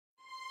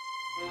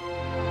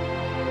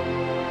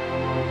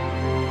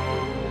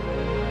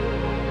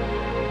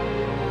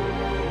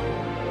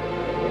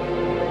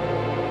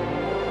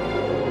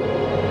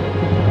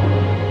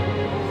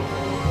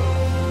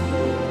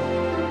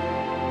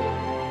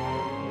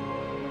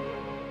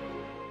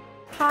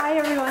Hi,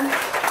 everyone.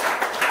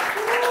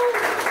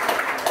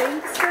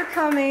 Thanks for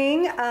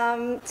coming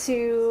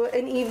to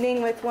an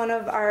evening with one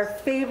of our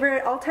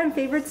all-time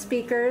favorite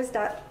speakers,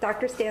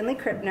 Dr. Stanley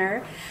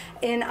Krippner,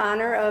 in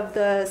honor of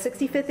the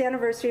 65th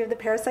anniversary of the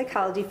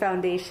Parapsychology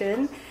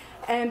Foundation.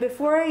 And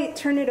before I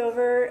turn it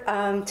over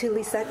to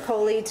Lisette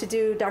Coly to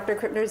do Dr.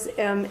 Kripner's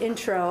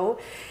intro,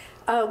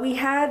 we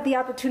had the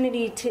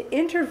opportunity to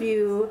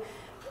interview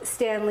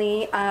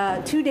Stanley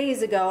 2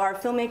 days ago. Our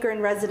filmmaker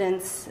in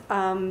residence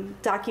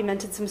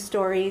documented some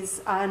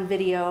stories on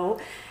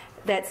video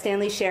that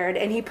Stanley shared,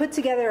 and he put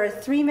together a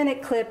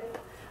 3-minute clip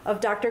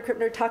of Dr.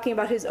 Krippner talking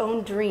about his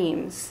own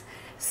dreams.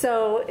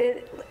 So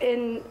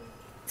in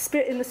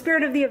the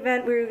spirit of the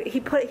event, he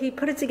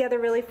put it together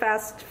really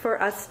fast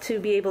for us to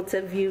be able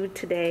to view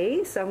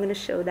today. So I'm going to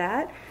show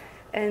that.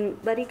 And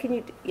Letty, can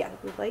you,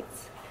 the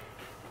lights.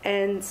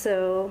 And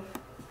so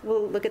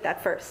we'll look at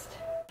that first.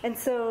 And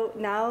so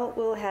now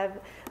we'll have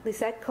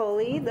Lisette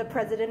Coly, the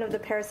president of the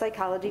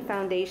Parapsychology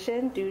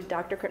Foundation, do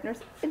Dr.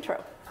 Krippner's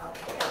intro.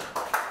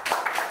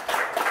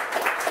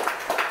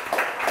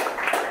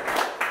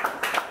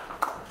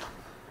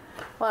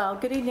 Well,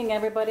 good evening,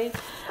 everybody.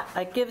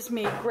 It gives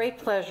me great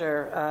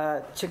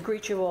pleasure to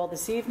greet you all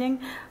this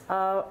evening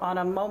on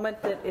a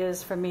moment that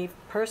is, for me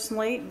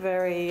personally,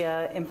 very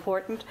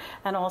important,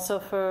 and also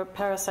for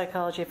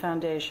Parapsychology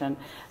Foundation,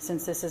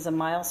 since this is a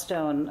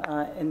milestone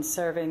in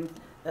serving,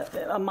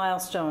 a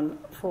milestone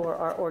for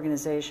our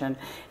organization.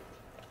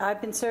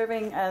 I've been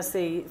serving as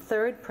the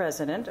 3rd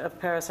president of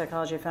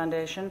Parapsychology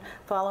Foundation,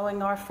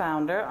 following our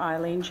founder,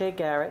 Eileen J.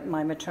 Garrett,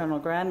 my maternal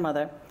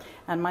grandmother,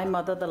 and my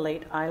mother, the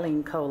late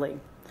Eileen Coly.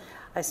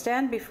 I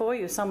stand before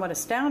you somewhat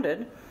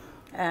astounded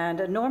and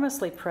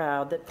enormously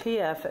proud that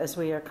PF, as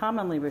we are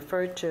commonly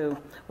referred to,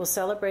 will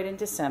celebrate in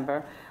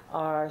December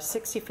our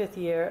 65th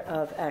year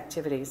of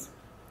activities.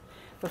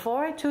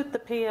 Before I toot the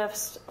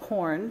PF's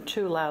horn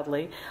too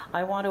loudly,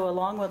 I want to,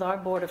 along with our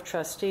Board of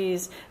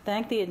Trustees,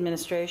 thank the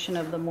administration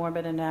of the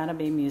Morbid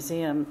Anatomy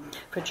Museum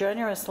for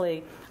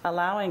generously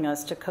allowing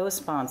us to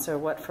co-sponsor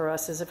what for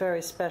us is a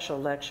very special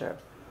lecture.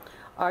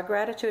 Our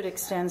gratitude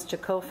extends to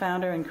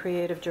co-founder and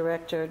creative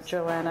director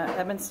Joanna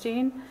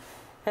Ebenstein,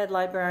 head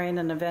librarian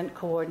and event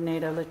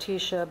coordinator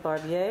Letitia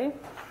Barbier,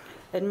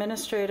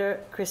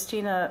 administrator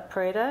Christina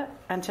Preda,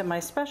 and to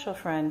my special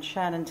friend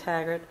Shannon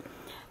Taggart,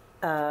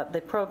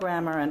 the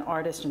programmer and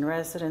artist in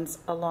residence,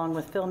 along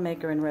with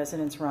filmmaker in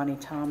residence Ronnie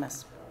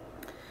Thomas.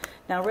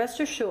 Now, rest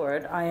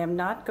assured, I am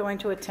not going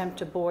to attempt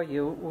to bore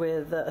you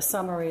with a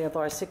summary of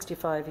our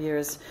 65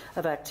 years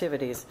of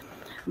activities,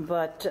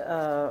 but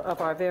of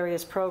our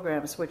various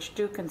programs, which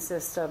do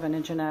consist of an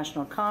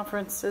international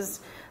conferences,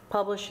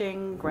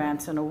 publishing,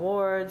 grants and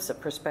awards, a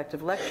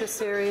prospective lecture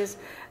series,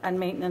 and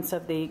maintenance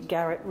of the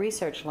Garrett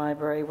Research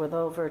Library with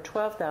over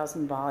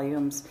 12,000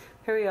 volumes,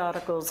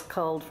 periodicals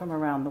culled from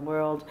around the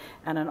world,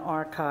 and an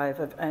archive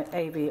of an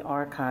AV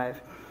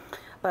archive.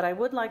 But I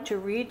would like to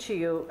read to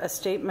you a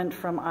statement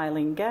from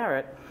Eileen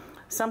Garrett,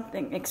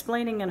 something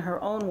explaining in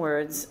her own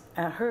words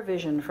her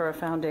vision for a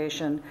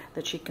foundation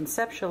that she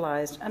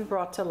conceptualized and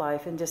brought to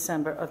life in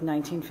December of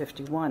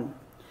 1951.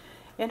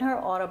 In her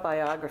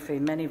autobiography,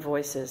 Many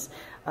Voices,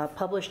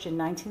 published in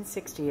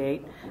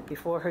 1968,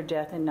 before her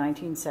death in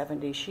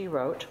 1970, she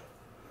wrote,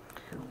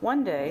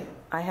 "One day,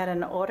 I had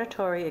an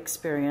auditory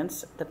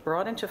experience that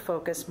brought into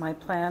focus my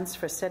plans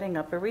for setting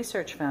up a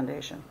research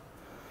foundation.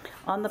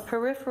 On the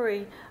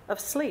periphery of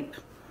sleep,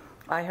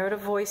 I heard a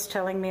voice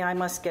telling me I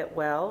must get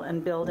well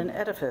and build an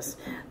edifice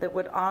that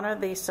would honor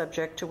the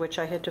subject to which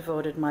I had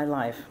devoted my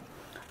life.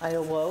 I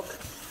awoke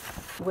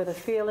with a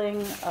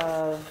feeling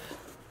of,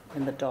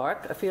 in the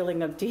dark, a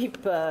feeling of deep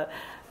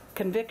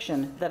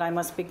conviction that I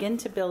must begin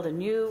to build a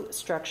new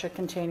structure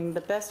containing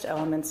the best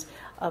elements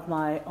of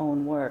my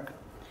own work.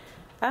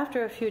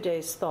 After a few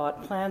days'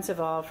 thought, plans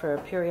evolved for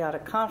a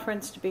periodic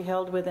conference to be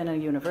held within a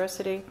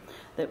university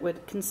that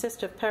would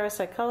consist of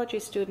parapsychology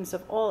students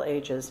of all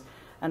ages,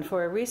 and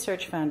for a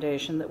research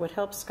foundation that would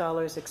help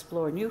scholars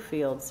explore new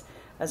fields,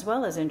 as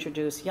well as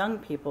introduce young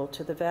people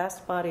to the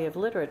vast body of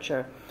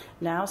literature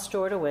now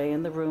stored away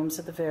in the rooms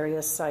of the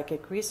various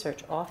psychic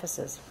research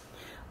offices.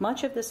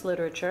 Much of this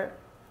literature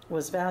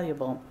was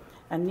valuable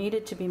and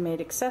needed to be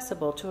made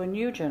accessible to a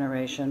new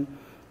generation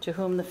to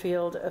whom the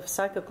field of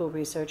psychical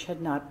research had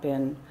not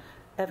been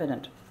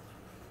evident.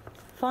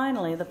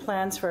 Finally, the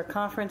plans for a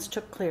conference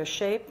took clear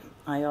shape.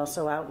 I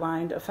also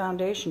outlined a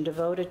foundation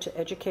devoted to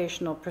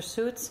educational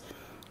pursuits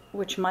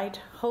which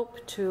hope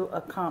to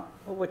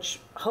accomplish,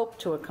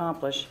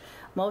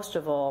 most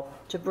of all,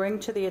 to bring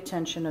to the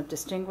attention of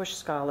distinguished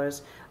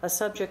scholars a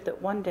subject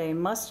that one day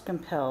must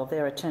compel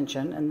their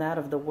attention and that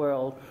of the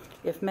world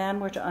if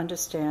man were to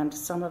understand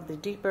some of the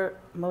deeper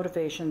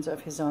motivations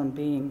of his own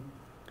being.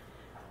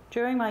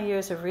 During my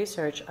years of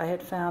research, I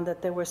had found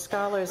that there were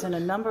scholars in a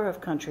number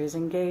of countries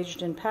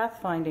engaged in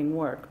pathfinding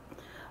work,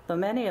 Though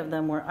many of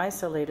them were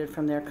isolated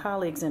from their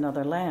colleagues in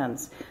other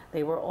lands,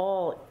 they were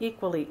all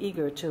equally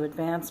eager to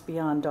advance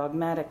beyond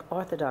dogmatic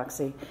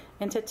orthodoxy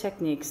into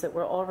techniques that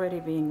were already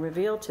being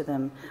revealed to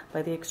them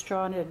by the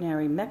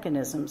extraordinary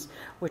mechanisms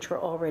which were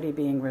already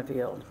being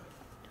revealed.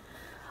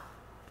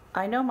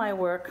 I know my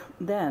work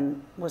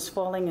then was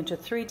falling into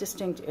three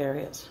distinct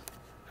areas.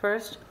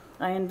 First,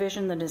 I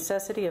envisioned the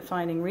necessity of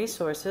finding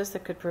resources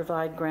that could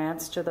provide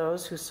grants to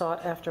those who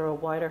sought after a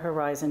wider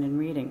horizon in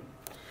reading.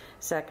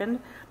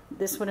 Second,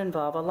 this would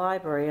involve a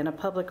library and a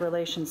public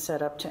relations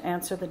setup to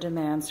answer the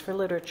demands for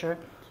literature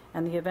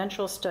and the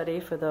eventual study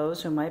for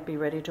those who might be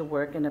ready to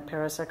work in a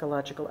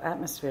parapsychological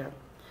atmosphere.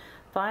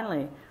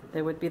 Finally,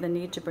 there would be the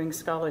need to bring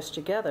scholars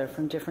together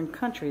from different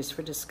countries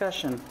for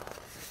discussion,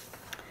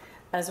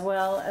 as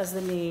well as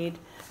the need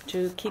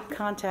to keep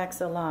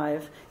contacts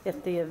alive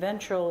if the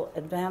eventual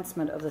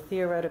advancement of the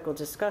theoretical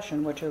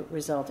discussion were to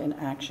result in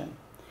action.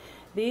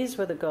 These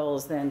were the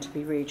goals then to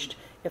be reached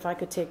if I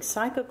could take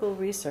psychical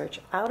research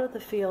out of the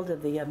field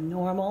of the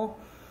abnormal,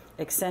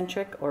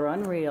 eccentric, or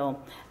unreal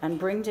and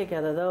bring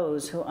together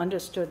those who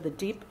understood the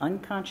deep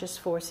unconscious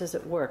forces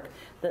at work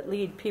that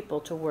lead people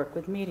to work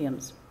with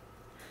mediums.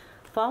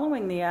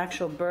 Following the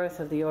actual birth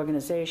of the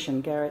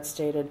organization, Garrett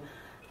stated,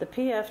 "The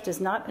PF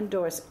does not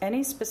endorse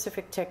any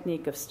specific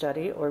technique of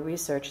study or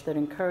research that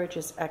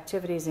encourages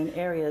activities in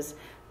areas,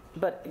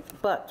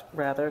 but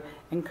rather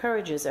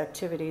encourages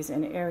activities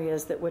in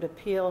areas that would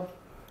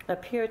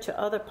appear to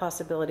other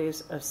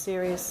possibilities of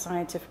serious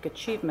scientific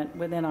achievement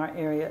within our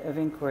area of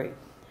inquiry.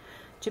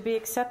 To be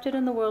accepted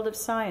in the world of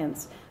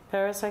science,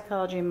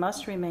 parapsychology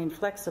must remain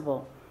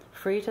flexible,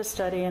 free to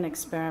study and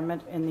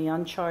experiment in the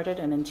uncharted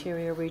and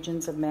interior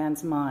regions of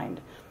man's mind.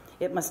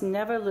 It must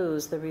never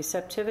lose the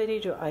receptivity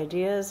to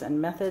ideas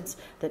and methods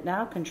that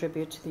now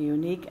contribute to the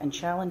unique and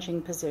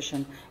challenging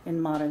position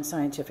in modern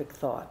scientific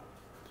thought."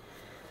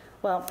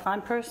 Well,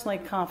 I'm personally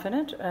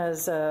confident,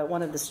 as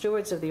one of the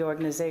stewards of the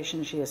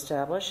organization she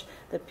established,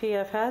 that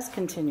PF has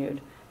continued,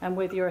 and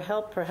with your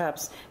help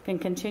perhaps, can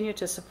continue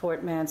to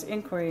support man's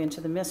inquiry into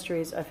the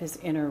mysteries of his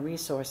inner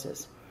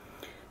resources.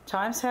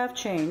 Times have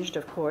changed,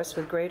 of course,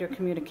 with greater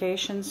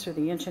communications through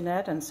the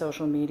internet and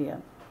social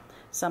media.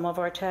 Some of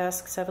our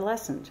tasks have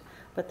lessened,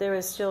 but there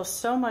is still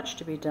so much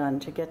to be done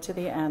to get to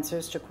the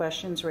answers to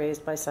questions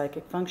raised by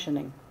psychic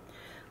functioning.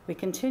 We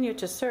continue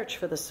to search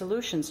for the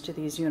solutions to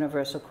these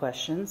universal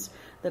questions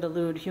that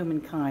elude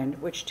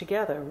humankind, which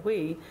together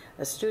we,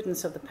 as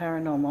students of the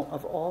paranormal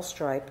of all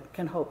stripe,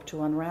 can hope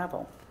to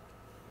unravel.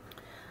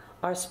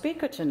 Our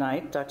speaker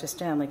tonight, Dr.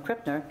 Stanley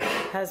Krippner,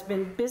 has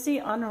been busy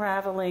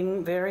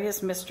unraveling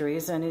various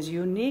mysteries and is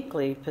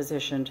uniquely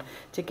positioned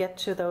to get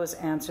to those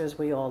answers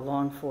we all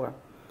long for.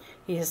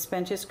 He has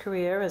spent his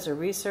career as a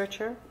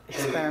researcher,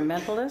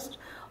 experimentalist,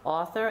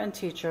 author, and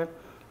teacher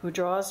who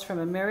draws from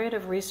a myriad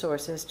of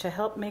resources to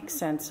help make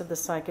sense of the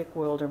psychic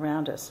world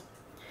around us.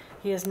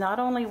 He has not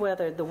only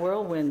weathered the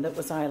whirlwind that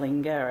was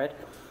Eileen Garrett,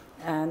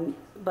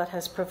 but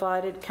has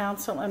provided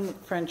counsel and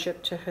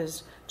friendship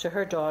to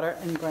her daughter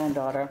and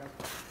granddaughter,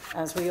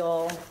 as we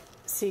all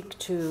seek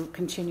to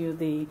continue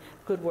the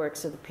good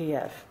works of the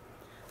PF.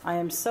 I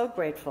am so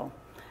grateful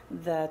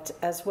that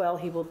as well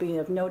he will be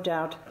of no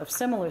doubt of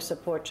similar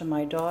support to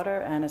my daughter,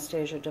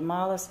 Anastasia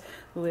Damalis,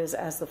 who is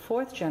as the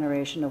fourth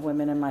generation of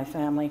women in my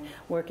family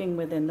working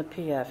within the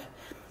PF,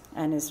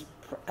 and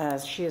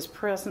as she is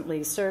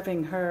presently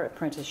serving her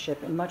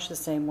apprenticeship in much the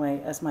same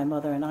way as my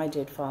mother and I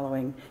did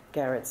following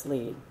Garrett's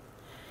lead.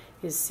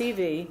 His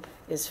CV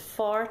is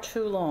far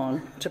too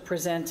long to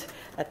present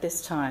at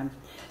this time.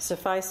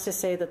 Suffice to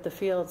say that the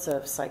fields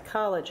of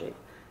psychology,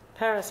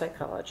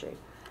 parapsychology,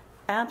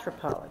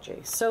 anthropology,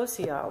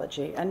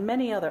 sociology, and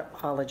many other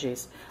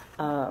ologies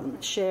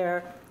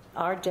share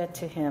our debt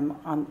to him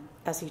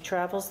as he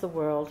travels the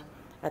world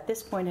at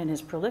this point in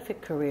his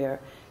prolific career,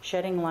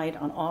 shedding light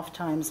on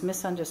oft-times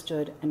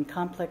misunderstood and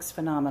complex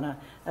phenomena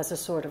as a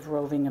sort of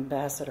roving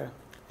ambassador.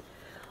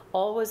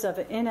 Always of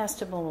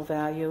inestimable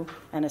value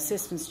and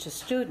assistance to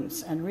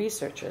students and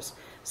researchers,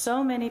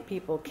 so many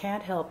people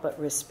can't help but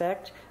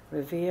respect,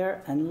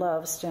 revere, and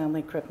love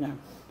Stanley Krippner.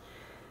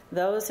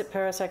 Those at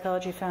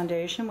Parapsychology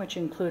Foundation, which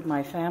include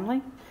my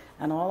family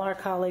and all our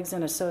colleagues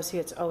and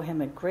associates, owe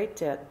him a great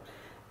debt,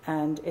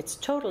 and it's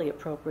totally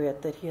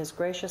appropriate that he has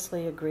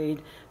graciously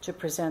agreed to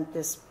present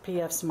this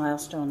PF's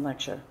milestone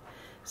lecture.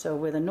 So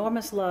with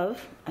enormous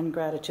love and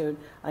gratitude,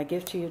 I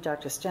give to you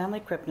Dr.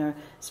 Stanley Krippner,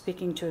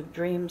 speaking to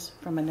Dreams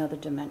from Another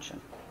Dimension.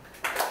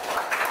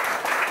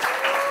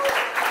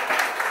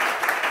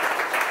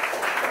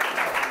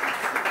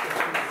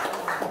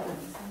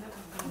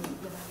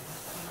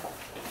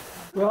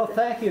 Well,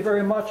 thank you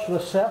very much,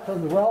 Lisette,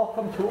 and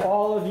welcome to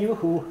all of you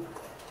who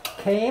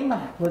came.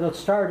 When it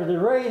started to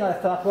rain, I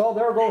thought, well,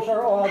 there goes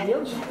our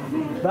audience.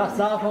 But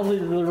not only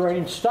did the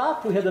rain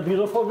stop, we had a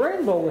beautiful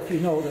rainbow, if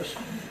you notice.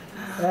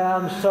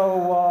 And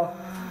so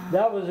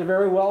that was a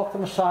very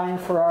welcome sign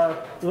for our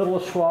little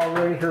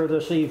soiree here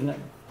this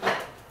evening.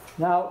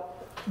 Now,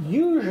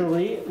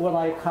 usually when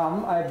I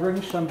come, I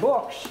bring some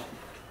books.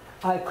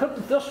 I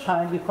couldn't this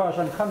time because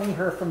I'm coming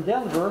here from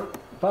Denver,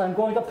 but I'm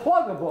going to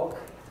plug a book.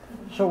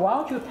 So why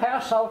don't you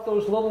pass out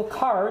those little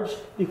cards,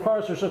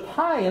 because there's a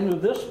tie-in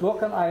with this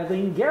book and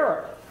Eileen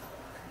Garrett.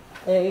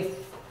 A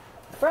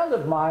friend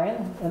of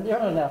mine, an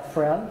internet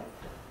friend,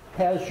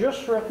 has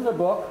just written a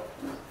book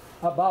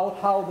about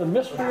how the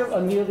mystery of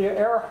Amelia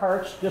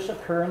Earhart's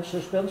disappearance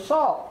has been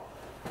solved.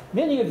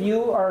 Many of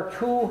you are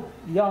too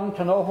young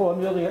to know who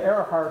Amelia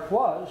Earhart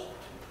was,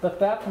 but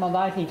back in the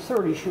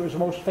 1930s, she was the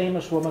most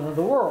famous woman in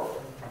the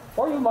world.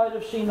 Or you might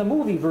have seen the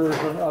movie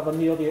version of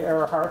Amelia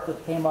Earhart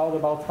that came out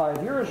about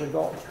 5 years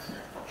ago.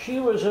 She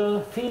was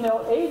a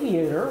female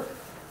aviator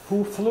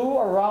who flew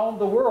around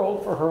the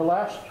world for her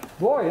last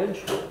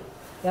voyage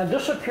and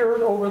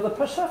disappeared over the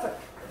Pacific.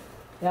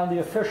 And the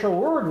official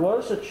word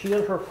was that she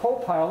and her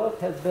co-pilot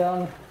had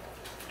been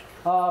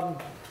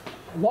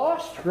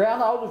lost,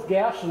 ran out of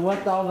gas, and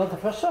went down into the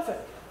Pacific.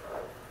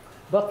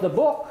 But the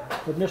book,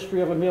 The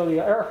Mystery of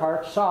Amelia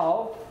Earhart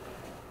Solved,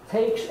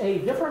 takes a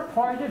different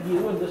point of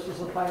view, and this is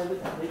the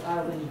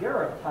Eileen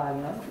Garrett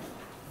tie-in,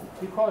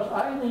 because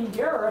Eileen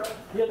Garrett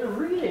did a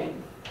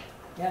reading,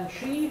 and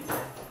she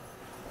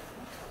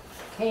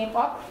came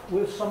up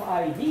with some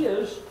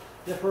ideas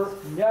that were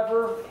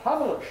never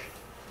published.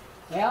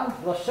 And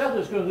Lisette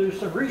is going to do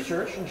some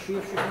research and see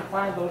if she can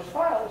find those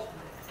files.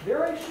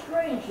 Very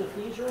strange that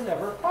these are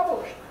never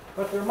published,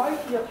 but there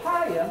might be a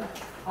tie-in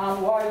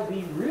on why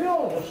the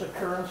real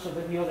disappearance of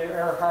Amelia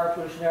Earhart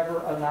was never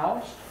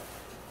announced.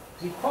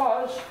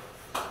 Because,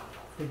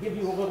 to give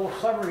you a little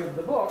summary of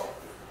the book,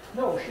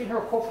 no, she and her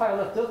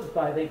co-pilot didn't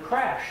die. They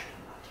crashed.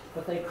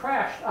 But they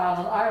crashed on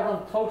an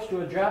island close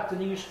to a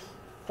Japanese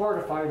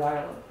fortified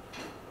island.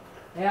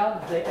 And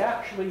they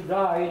actually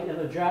died in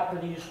a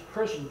Japanese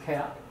prison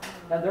camp.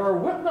 And there are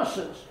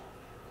witnesses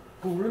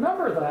who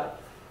remember that.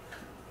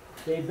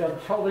 They've been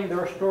telling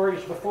their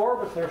stories before,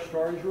 but their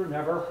stories were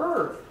never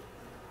heard.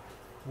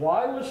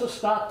 Why was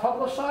this not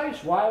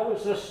publicized? Why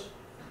was this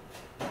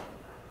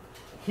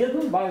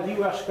hidden by the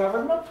U.S.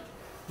 government?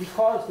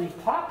 Because the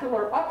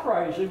popular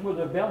uprising would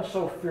have been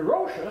so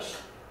ferocious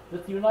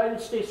that the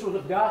United States would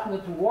have gotten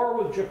into war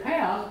with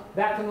Japan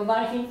back in the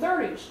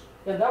 1930s.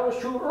 And that was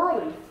too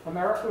early.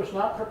 America was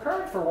not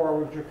prepared for war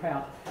with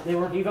Japan. They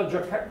weren't even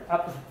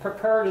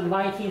prepared in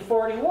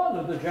 1941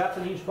 when the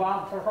Japanese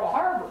bombed Pearl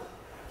Harbor.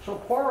 So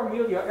poor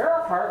Amelia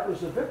Earhart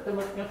was a victim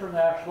of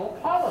international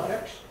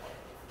politics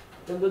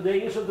in the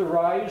days of the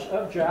rise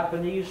of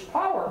Japanese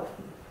power.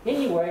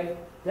 Anyway,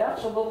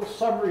 that's a little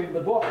summary of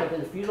the book,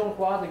 and if you don't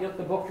want to get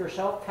the book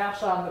yourself,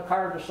 pass on the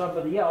card to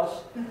somebody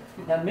else,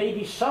 and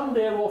maybe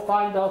someday we'll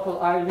find out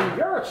what Eileen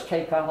Garrett's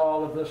take on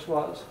all of this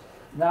was,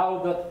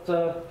 now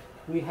that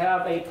we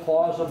have a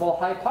plausible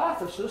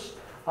hypothesis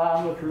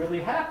on what really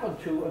happened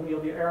to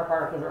Amelia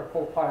Earhart and her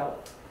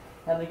co-pilot.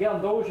 And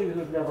again, those of you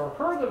who've never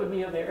heard of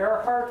Amelia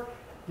Earhart,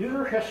 do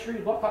your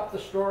history, look up the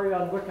story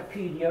on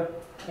Wikipedia,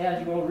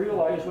 and you will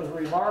realize what a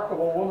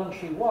remarkable woman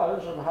she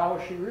was and how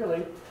she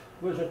really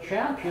was a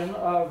champion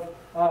of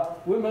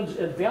women's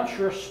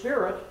adventurous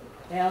spirit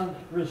and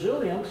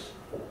resilience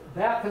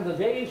back in the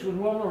days when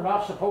women were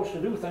not supposed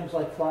to do things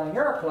like flying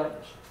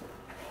airplanes.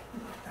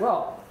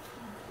 Well,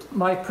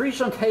 my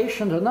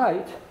presentation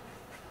tonight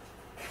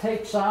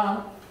takes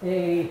on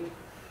a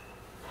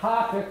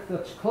topic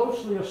that's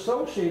closely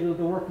associated with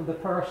the work of the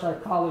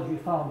Parapsychology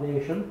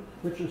Foundation,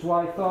 which is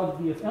why I thought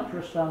it'd be of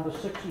interest on the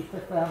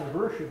 65th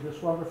anniversary of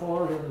this wonderful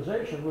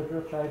organization with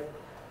which I've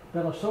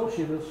been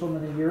associated with so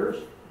many years.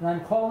 And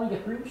I'm calling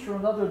it Dreams from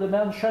Another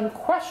Dimension ?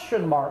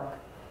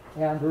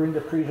 And during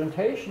the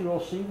presentation,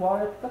 you'll see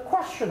why the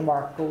question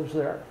mark goes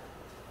there.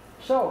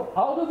 So,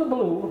 out of the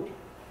blue,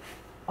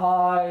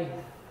 a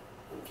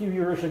few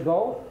years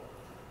ago,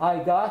 I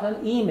got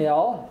an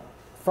email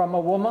from a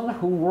woman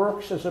who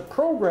works as a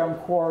program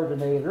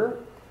coordinator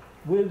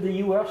with the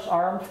U.S.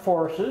 Armed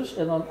Forces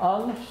in an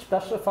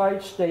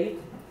unspecified state,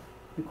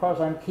 because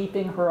I'm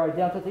keeping her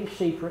identity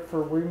secret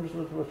for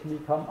reasons that will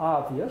become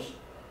obvious.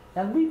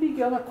 And we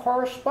began a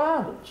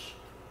correspondence.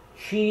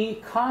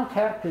 She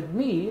contacted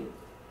me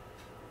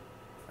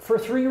for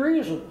 3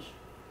 reasons.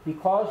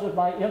 Because of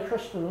my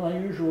interest in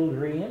unusual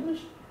dreams,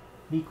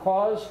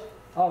 because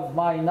of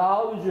my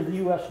knowledge of the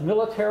U.S.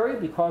 military,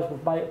 because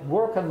of my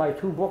work on my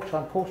 2 books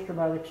on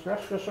post-traumatic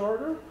stress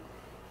disorder,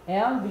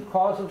 and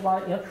because of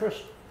my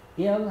interest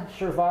in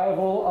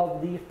survival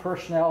of the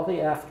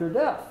personality after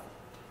death.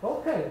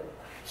 Okay,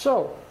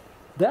 so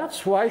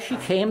that's why she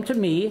came to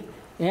me,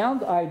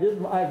 and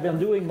I've been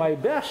doing my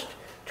best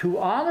to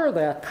honor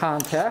that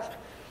contact,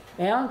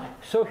 and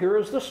so here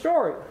is the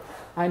story.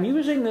 I'm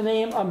using the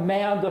name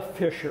Amanda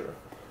Fisher.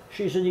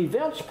 She's an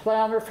events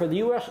planner for the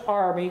U.S.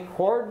 Army,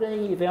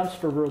 coordinating events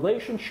for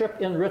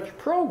relationship-enriched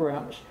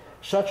programs,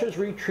 such as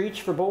retreats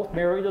for both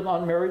married and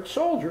unmarried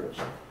soldiers.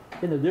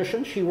 In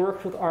addition, she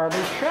worked with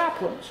Army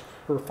chaplains.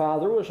 Her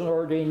father was an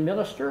ordained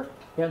minister,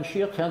 and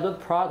she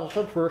attended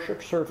Protestant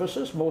worship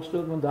services, most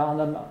of them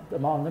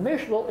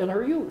denominational, in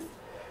her youth.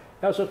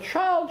 As a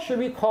child, she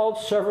recalled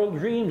several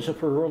dreams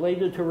that were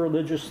related to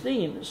religious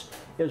themes,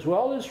 as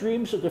well as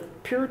dreams that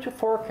appeared to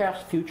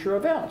forecast future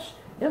events,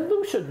 and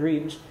lucid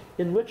dreams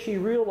in which she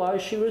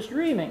realized she was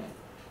dreaming.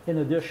 In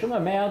addition,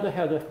 Amanda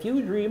had a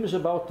few dreams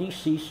about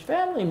deceased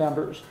family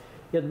members.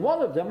 In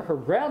one of them, her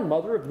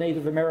grandmother of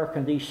Native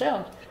American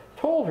descent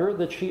told her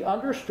that she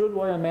understood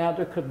why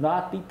Amanda could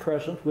not be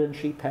present when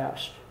she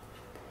passed.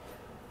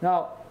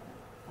 Now,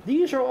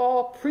 these are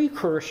all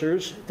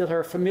precursors that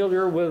are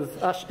familiar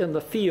with us in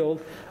the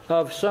field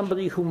of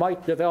somebody who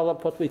might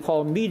develop what we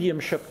call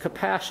mediumship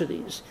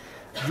capacities,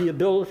 the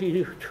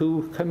ability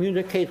to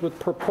communicate with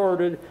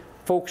purported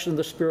folks in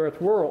the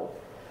spirit world.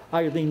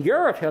 Eileen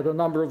Garrett had a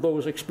number of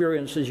those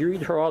experiences. You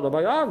read her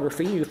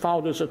autobiography, you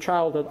found as a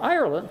child in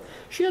Ireland,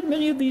 she had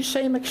many of these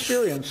same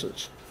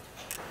experiences.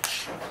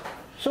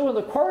 So in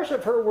the course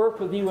of her work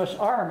with the U.S.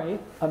 Army,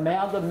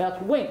 Amanda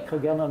met Wink,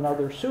 again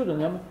another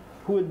pseudonym,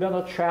 who had been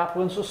a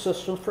chaplain's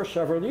assistant for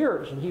several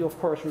years. And he, of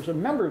course, was a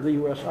member of the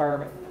U.S.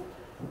 Army.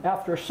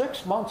 After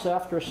 6 months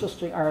after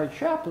assisting Army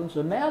chaplains,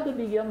 Amanda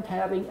began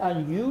having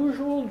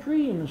unusual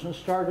dreams and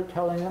started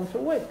telling them to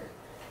Wink.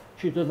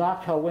 She did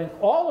not tell Wink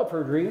all of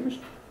her dreams,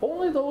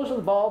 only those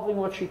involving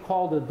what she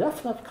called a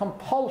definite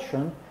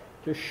compulsion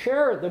to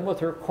share them with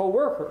her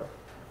co-worker.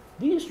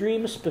 These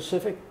dreams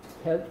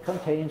had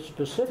contained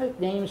specific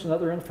names and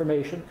other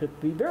information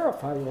could be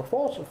verified or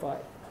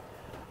falsified.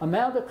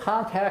 Amanda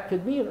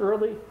contacted me in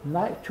early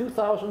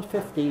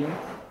 2015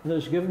 and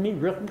has given me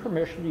written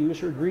permission to use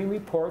her dream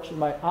reports in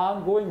my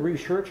ongoing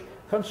research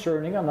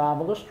concerning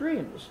anomalous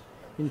dreams,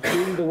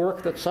 including the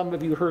work that some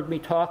of you heard me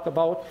talk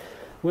about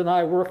when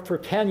I worked for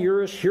 10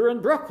 years here in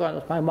Brooklyn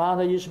at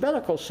Maimonides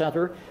Medical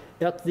Center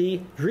at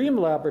the Dream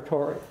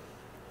Laboratory.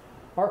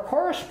 Our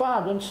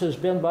correspondence has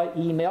been by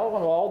email,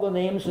 and all the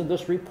names in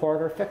this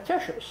report are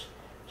fictitious.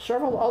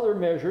 Several other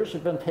measures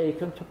have been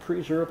taken to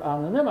preserve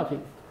anonymity.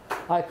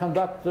 I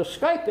conducted a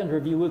Skype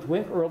interview with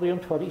Wink early in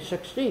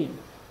 2016,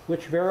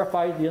 which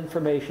verified the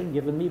information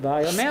given me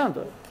by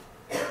Amanda.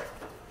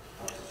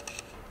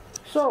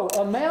 So,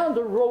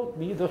 Amanda wrote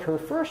me that her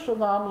first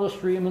anomalous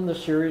dream in the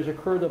series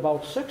occurred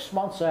about 6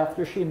 months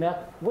after she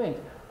met Wink,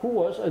 who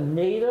was a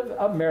Native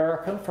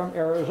American from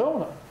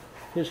Arizona.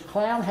 His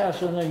clan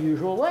has an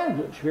unusual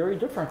language, very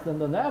different than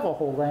the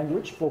Navajo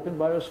language spoken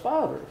by his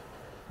father.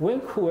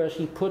 Wink, who, as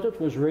he put it,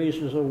 was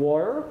raised as a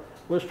warrior,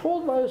 was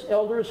told by his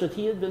elders that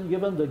he had been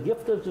given the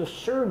gift of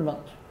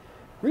discernment.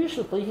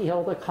 Recently, he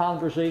held a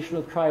conversation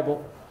with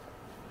tribal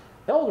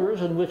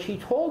elders in which he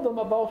told them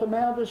about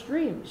Amanda's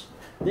dreams.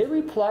 They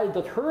replied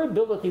that her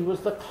ability was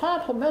the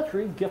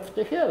complementary gift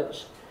to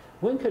his.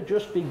 Wink had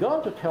just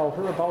begun to tell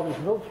her about his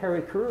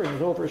military career and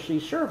his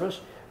overseas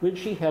service when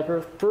she had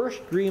her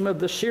first dream of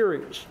the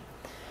series.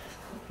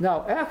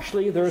 Now,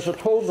 actually, there's a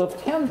total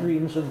of 10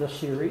 dreams in the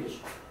series,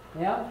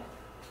 and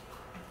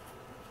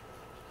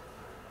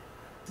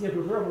it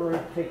would really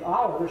take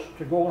hours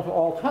to go into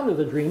all 10 of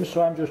the dreams,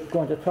 so I'm just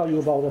going to tell you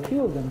about a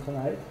few of them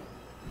tonight.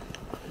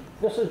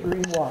 This is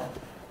dream 1.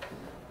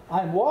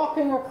 I'm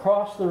walking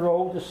across the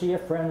road to see a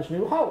friend's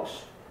new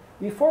house.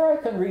 Before I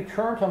can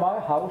return to my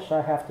house,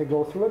 I have to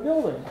go through a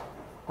building.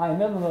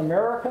 I'm in an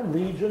American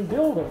Legion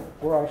building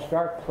where I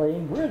start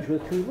playing bridge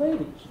with 2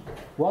 ladies.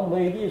 One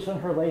lady is in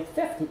her late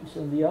 50s,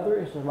 and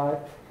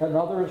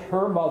another is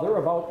her mother,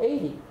 about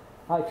 80.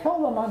 I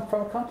tell them I'm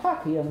from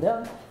Kentucky, and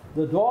then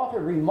the daughter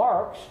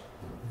remarks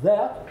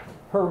that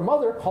her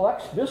mother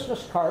collects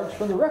business cards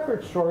from the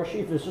record store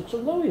she visits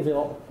in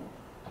Louisville.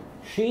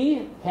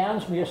 She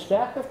hands me a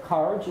stack of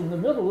cards. In the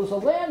middle is a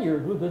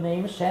lanyard with the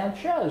name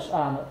Sanchez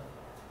on it.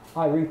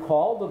 I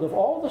recall that of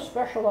all the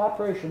special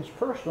operations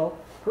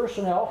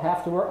personnel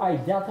have to wear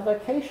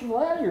identification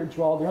lanyards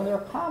while they're in their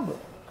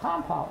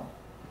compound.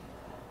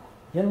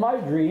 In my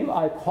dream,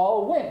 I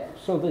call Wink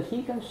so that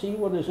he can see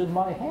what is in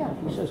my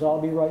hand. He says,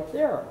 I'll be right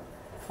there.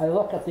 I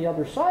look at the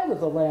other side of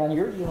the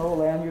lanyard. You know, a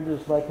lanyard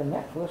is like a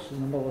necklace in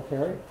the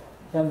military.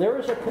 And there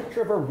is a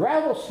picture of a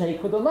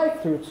rattlesnake with a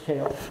knife through its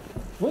tail.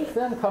 Wink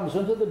then comes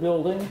into the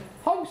building,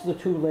 hugs the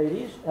 2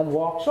 ladies, and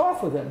walks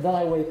off with them. Then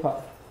I wake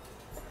up.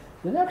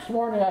 The next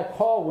morning I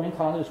call Wink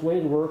on his way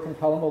to work and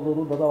tell him a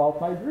little bit about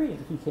my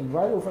dream. He came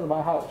right over to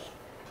my house.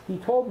 He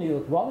told me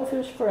that one of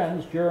his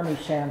friends, Jeremy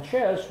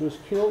Sanchez, was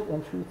killed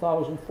in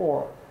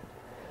 2004.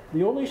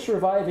 The only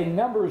surviving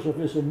members of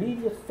his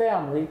immediate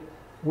family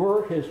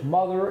were his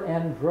mother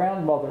and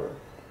grandmother.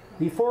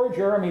 Before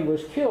Jeremy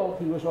was killed,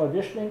 he was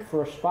auditioning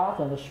for a spot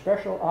in a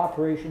special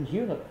operations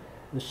unit.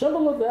 The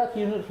symbol of that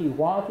unit he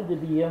wanted to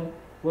be in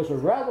was a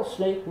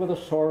rattlesnake with a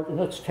sword in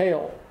its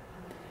tail.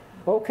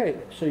 Okay,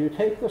 so you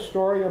take the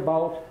story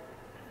about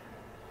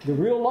the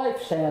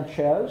real-life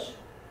Sanchez,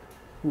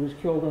 who was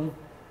killed in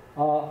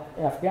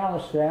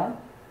Afghanistan,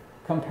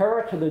 compare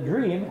it to the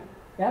dream,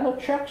 and it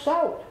checks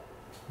out.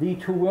 The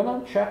 2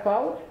 women check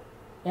out,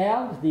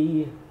 and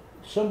the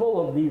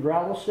symbol of the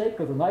rattlesnake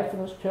with a knife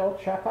in its tail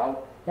check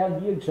out,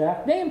 and the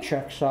exact name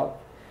checks out.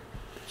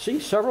 See,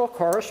 several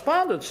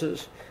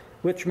correspondences,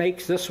 which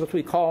makes this what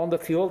we call in the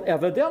field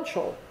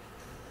evidential.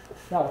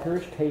 Now,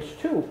 here's case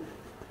 2.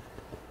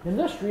 In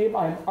this dream,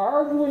 I'm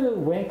arguing with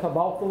Wink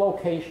about the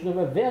location of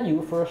a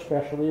venue for a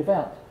special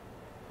event.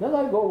 Then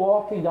I go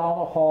walking down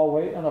a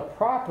hallway in a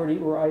property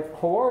where I've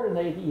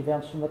coordinated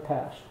events in the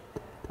past.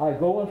 I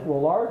go into a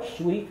large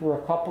suite where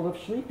a couple of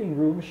sleeping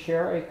rooms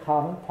share a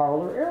common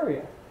parlor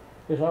area.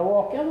 As I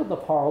walk into the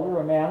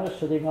parlor, a man is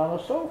sitting on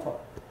a sofa.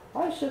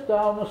 I sit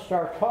down and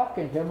start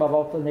talking to him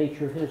about the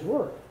nature of his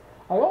work.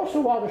 I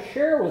also want to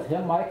share with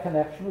him my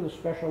connection with the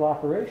special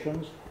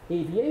operations,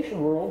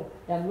 aviation world,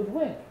 and with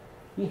Wink.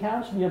 He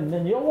hands me a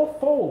manila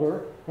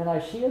folder, and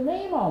I see a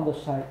name on the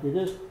side. It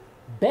is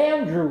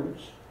Bandrews.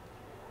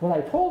 When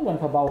I told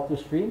Wink about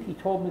this dream, he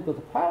told me that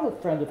a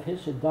pilot friend of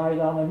his had died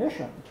on a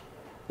mission.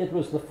 It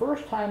was the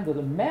first time that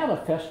a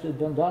manifest had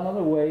been done in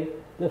a way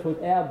that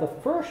would add the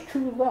first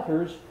two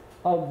letters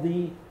of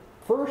the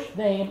first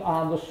name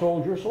on the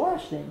soldier's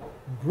last name.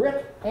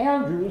 Britt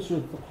Andrews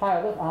was the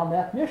pilot on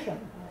that mission.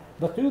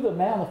 But through the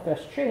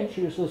manifest change,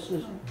 he was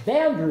listed as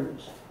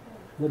Bandrews.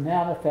 The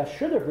manifest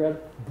should have read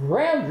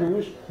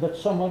Brandrews, but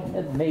someone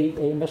had made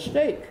a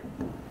mistake.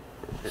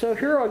 So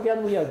here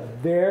again we have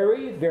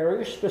very,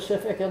 very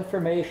specific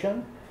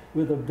information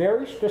with a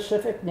very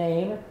specific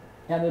name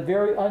and a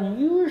very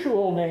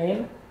unusual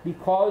name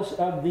because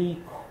of the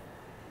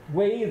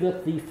way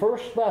that the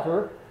first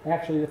letter,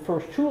 actually the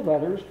first two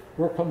letters,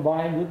 were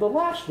combined with the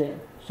last name.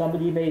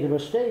 Somebody made a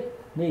mistake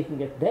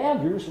making it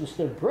Bandrews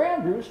instead of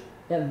Brandrews,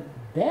 and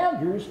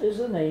Bandrews is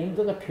the name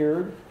that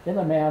appeared in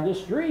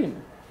Amanda's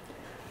dream.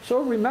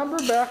 So remember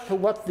back to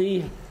what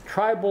the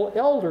tribal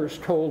elders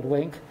told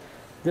Wink,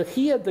 that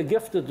he had the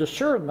gift of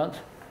discernment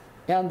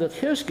and that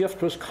his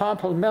gift was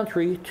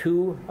complementary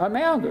to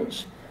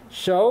Amanda's.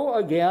 So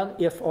again,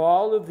 if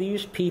all of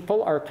these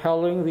people are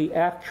telling the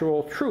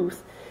actual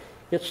truth,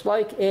 it's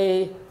like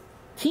a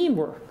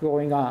teamwork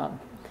going on,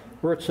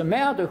 where it's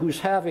Amanda who's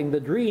having the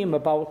dream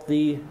about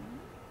the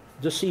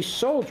deceased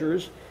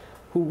soldiers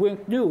who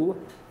Wink knew,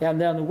 and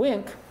then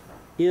Wink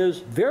is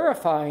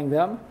verifying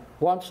them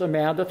once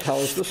Amanda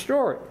tells the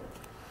story.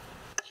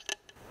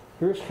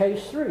 Here's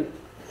case 3.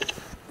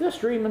 This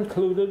dream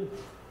included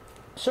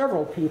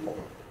several people.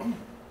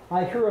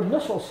 I hear a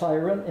missile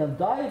siren and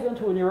dive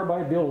into a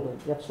nearby building.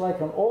 It's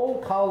like an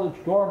old college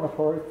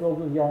dormitory filled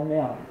with young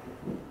men.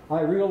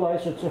 I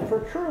realize it's a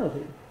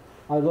fraternity.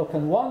 I look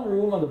in one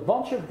room and a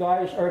bunch of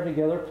guys are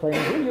together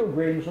playing video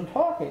games and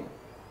talking.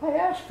 I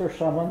ask for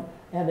someone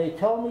and they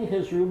tell me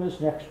his room is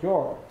next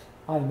door.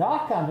 I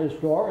knock on his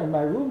door and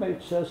my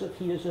roommate says that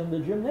he is in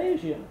the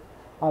gymnasium.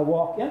 I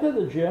walk into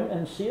the gym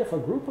and see if a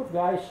group of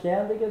guys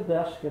standing at a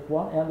desk at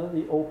one end of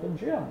the open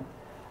gym.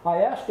 I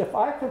ask if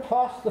I can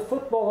toss the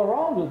football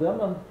around with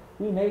them and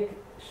we make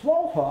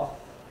small talk.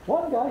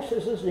 One guy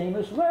says his name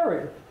is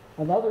Larry.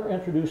 Another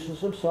introduces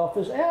himself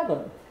as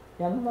Adam.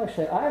 And then I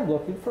say, I'm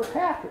looking for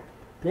Patrick.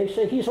 They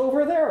say, he's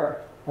over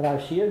there. And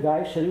I see a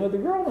guy sitting with a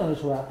girl in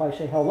his lap. I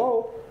say,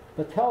 hello,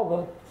 but tell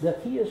them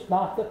that he is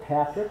not the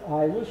Patrick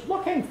I was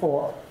looking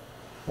for.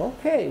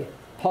 Okay,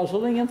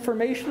 puzzling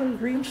information in the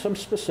dream, some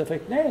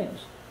specific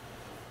names.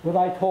 When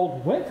I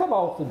told Wink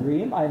about the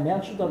dream, I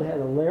mentioned that it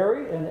had a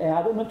Larry, an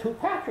Adam, and 2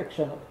 Patricks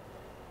in it.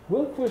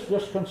 Wink was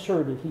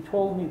disconcerted. He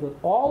told me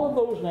that all of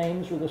those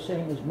names were the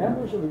same as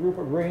members of the group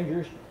of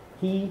Rangers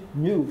he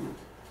knew.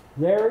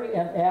 Larry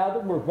and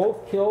Adam were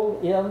both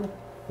killed in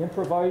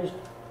improvised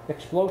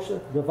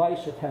explosive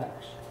device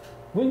attacks.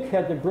 Wink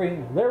had to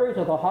bring Larry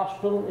to the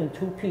hospital in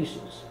 2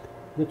 pieces.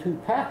 The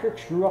 2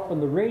 Patricks grew up in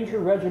the Ranger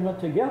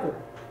Regiment together.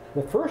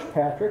 The first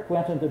Patrick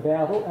went into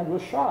battle and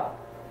was shot.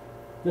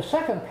 The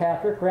second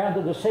Patrick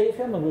ran to save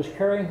him and was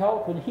carrying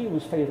out when he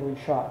was fatally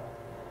shot.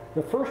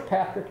 The first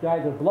Patrick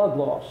died of blood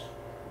loss.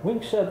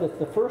 Wink said that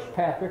the first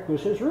Patrick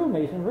was his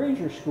roommate in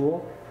Ranger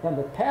School, and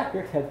that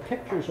Patrick had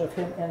pictures of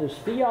him and his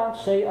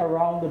fiancée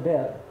around the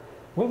bed.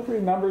 Wink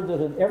remembered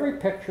that in every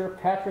picture,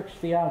 Patrick's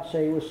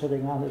fiancée was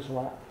sitting on his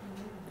lap.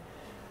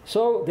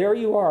 So there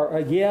you are.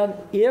 Again,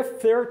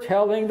 if they're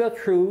telling the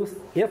truth,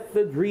 if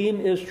the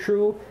dream is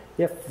true,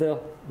 if the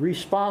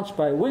response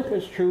by Wink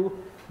is true,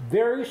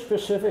 very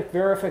specific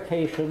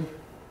verification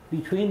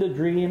between the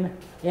dream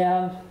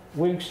and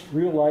Wink's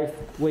real-life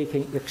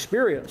waking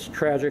experience,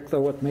 tragic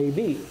though it may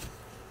be.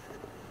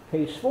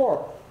 Case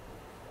 4.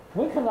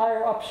 Wink and I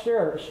are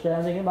upstairs,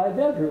 standing in my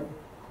bedroom.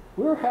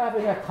 We're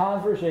having a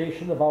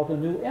conversation about a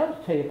new end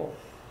table.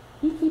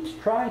 He keeps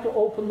trying to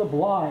open the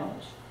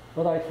blinds,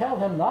 but I tell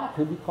him not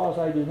to because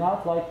I do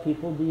not like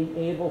people being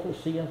able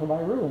to see into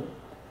my room.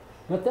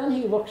 But then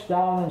he looks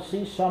down and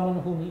sees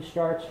someone whom he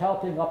starts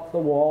helping up the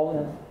wall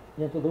and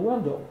into the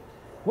window.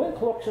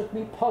 Wink looks at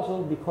me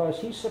puzzled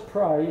because he's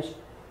surprised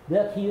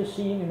that he is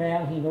seeing a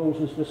man he knows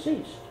is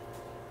deceased.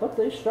 But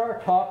they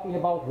start talking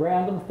about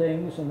random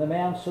things and the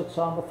man sits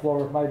on the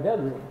floor of my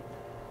bedroom.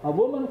 A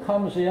woman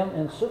comes in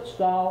and sits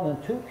down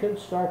and 2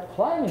 kids start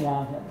climbing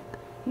on him.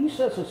 He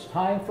says it's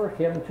time for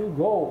him to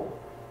go.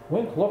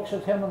 Wink looks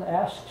at him and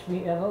asks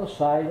me in on the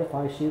side if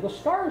I see the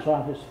scars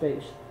on his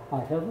face. I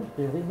haven't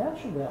really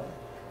mentioned them.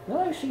 Then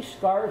I see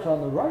scars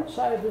on the right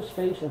side of his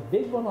face, a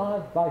big one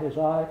on it by his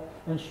eye,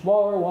 and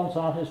smaller ones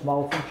on his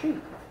mouth and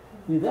cheek.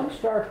 We then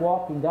start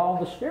walking down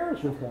the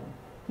stairs with him.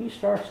 He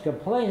starts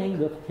complaining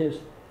that his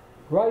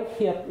right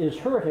hip is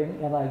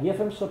hurting, and I give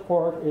him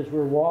support as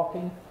we're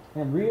walking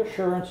and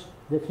reassurance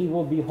that he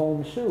will be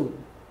home soon.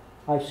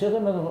 I sit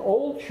him in an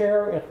old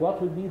chair at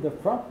what would be the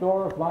front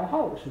door of my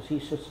house. As he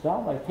sits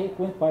down, I take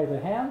Wink by the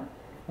hand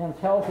and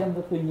tell him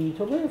that we need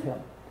to leave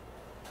him.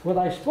 When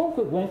I spoke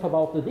with Wink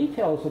about the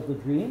details of the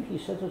dream, he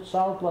said it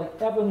sounded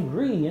like Evan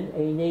Green,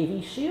 a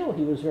Navy SEAL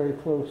he was very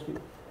close to.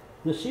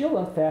 The SEAL,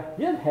 in fact,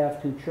 did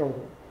have 2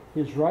 children.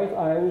 His right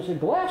eye was a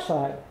glass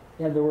eye,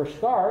 and there were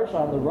scars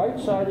on the right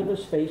side of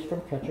his face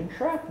from catching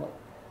shrapnel.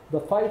 The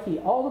fight he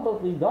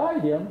ultimately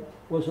died in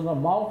was in a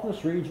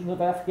mountainous region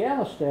of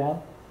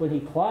Afghanistan, when he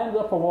climbed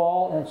up a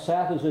wall and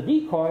sat as a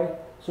decoy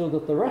so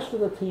that the rest of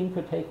the team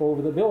could take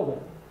over the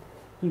building.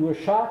 He was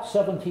shot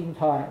 17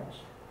 times.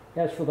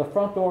 As for the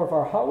front door of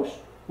our house,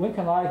 Wink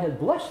and I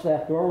had blessed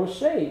that door with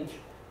sage,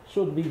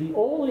 so to be the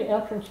only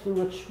entrance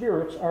through which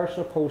spirits are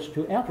supposed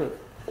to enter.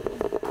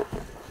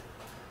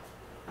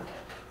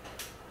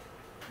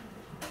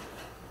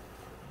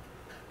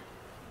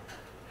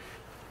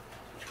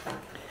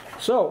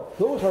 So,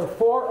 those are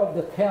 4 of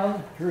the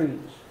 10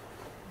 dreams.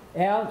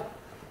 And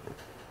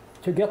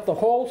to get the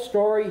whole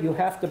story, you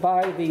have to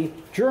buy the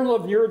Journal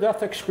of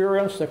Near-Death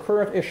Experience. The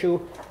current issue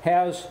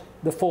has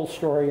the full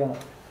story in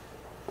it.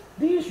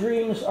 These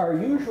dreams are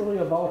usually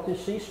about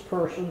deceased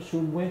persons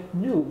whom Wink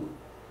knew,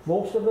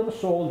 most of them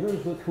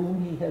soldiers with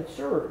whom he had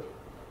served.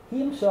 He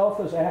himself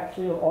was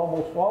actually in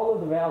almost all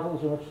of the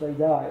battles in which they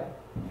died.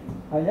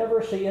 I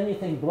never see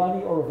anything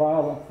bloody or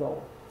violent,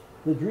 though.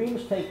 The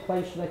dreams take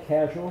place in a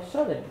casual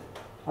setting.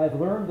 I've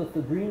learned that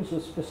the dreams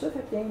with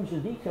specific names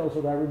and details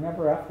that I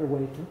remember after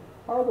waking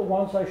are the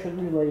ones I should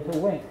relay to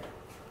Wink.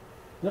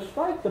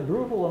 Despite the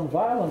brutal and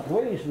violent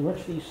ways in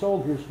which these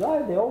soldiers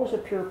died, they always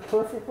appear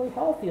perfectly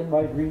healthy in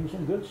my dreams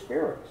and good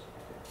spirits.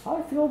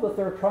 I feel that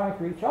they're trying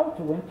to reach out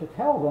to Wink to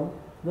tell them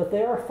that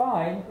they are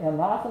fine and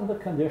not in the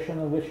condition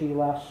in which he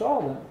last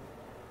saw them.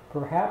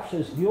 Perhaps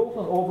his guilt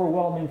and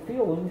overwhelming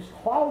feelings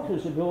cloud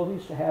his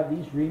abilities to have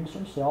these dreams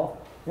himself,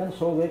 and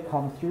so they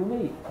come through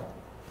me.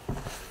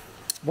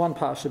 One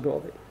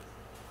possibility.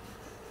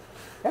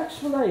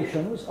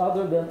 Explanations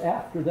other than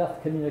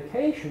after-death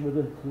communication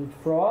would include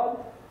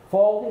fraud,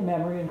 faulty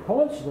memory, and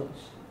coincidence.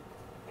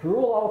 To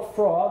rule out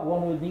fraud,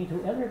 one would need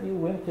to interview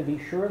Wink to be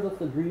sure that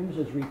the dreams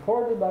as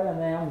reported by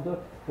Amanda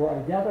were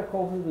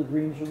identical to the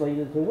dreams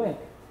related to Wink.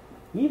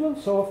 Even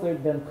so, if there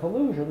had been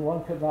collusion,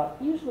 one could not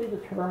easily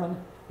determine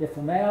if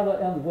Amanda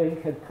and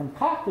Wink had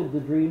concocted the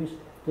dreams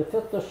to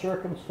fit the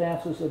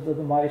circumstances of the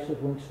demise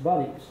of Wink's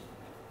buddies.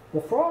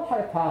 The fraud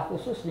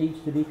hypothesis needs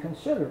to be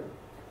considered.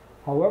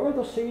 However,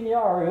 the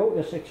scenario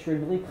is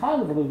extremely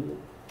convoluted.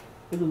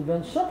 It would have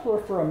been simpler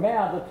for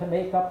Amanda to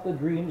make up the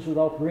dreams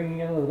without bringing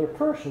in another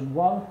person,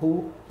 one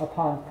who,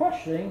 upon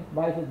questioning,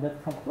 might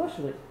admit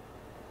complicity.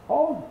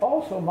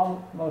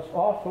 One must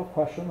also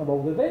question the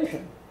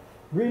motivation.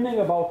 Dreaming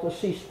about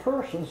deceased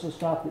persons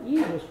is not the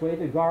easiest way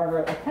to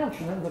garner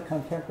attention in the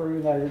contemporary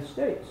United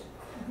States.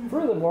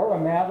 Furthermore,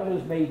 Amanda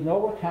has made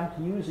no attempt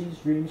to use these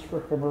dreams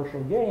for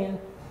commercial gain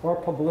or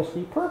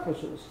publicity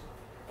purposes.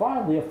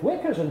 Finally, if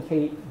Wink is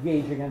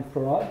engaging in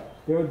fraud,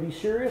 there would be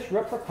serious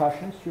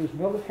repercussions to his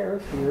military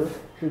career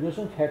should his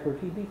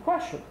integrity be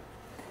questioned.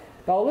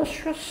 Now let's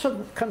just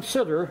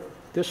consider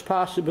this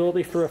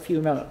possibility for a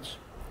few minutes.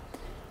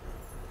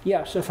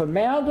 Yes, if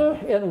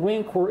Amanda and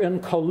Wink were in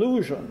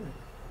collusion,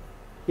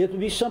 it would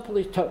be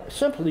simply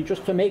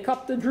just to make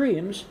up the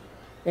dreams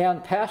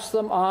and pass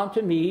them on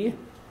to me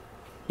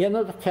in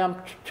an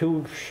attempt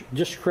to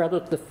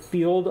discredit the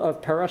field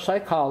of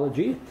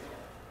parapsychology.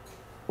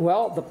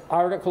 Well, the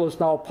article is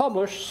now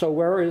published, so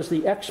where is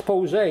the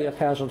expose? It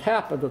hasn't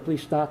happened, at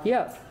least not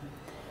yet.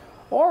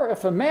 Or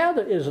if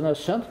Amanda is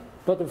innocent,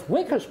 but if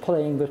Wink is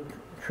playing the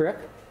trick,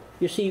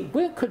 you see,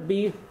 Wink could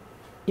be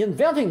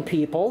inventing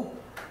people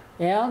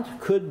and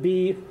could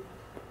be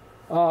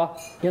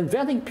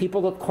inventing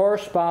people that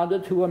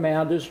corresponded to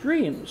Amanda's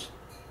dreams.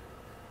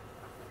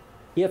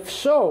 If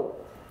so,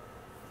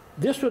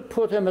 this would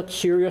put him at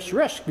serious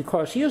risk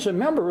because he is a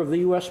member of the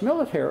U.S.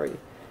 military.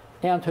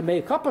 And to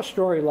make up a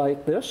story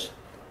like this,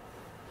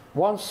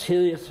 once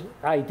his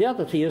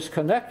identity is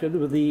connected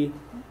with the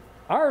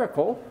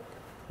article,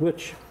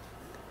 which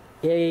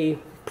a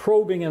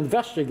probing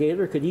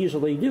investigator could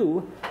easily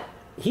do,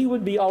 he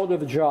would be out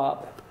of a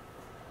job.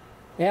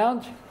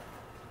 And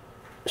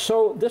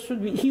so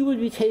he would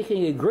be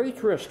taking a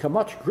great risk, a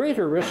much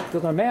greater risk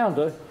than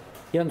Amanda,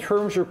 in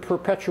terms of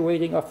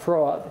perpetuating a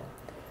fraud.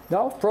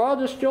 Now, fraud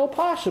is still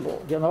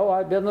possible. You know,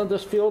 I've been in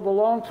this field a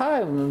long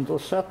time, and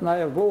Lisette and I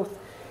have both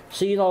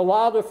seen a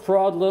lot of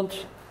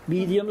fraudulent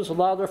mediums, a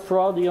lot of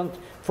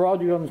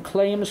fraudulent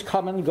claims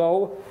come and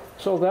go.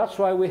 So that's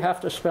why we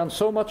have to spend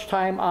so much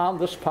time on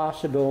this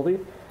possibility.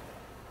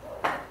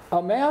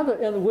 Amanda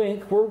and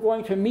Wink were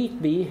going to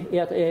meet me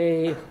at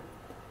a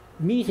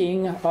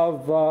meeting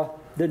of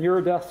the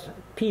near-death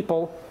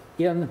people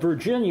in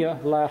Virginia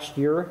last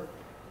year,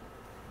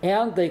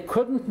 and they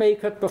couldn't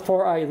make it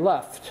before I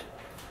left.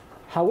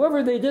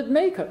 However, they did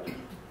make it.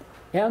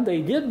 And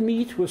they did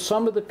meet with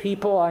some of the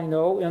people I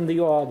know in the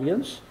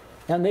audience,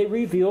 and they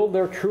revealed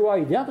their true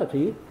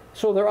identity.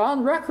 So they're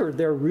on record.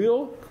 They're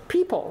real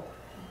people.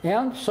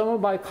 And some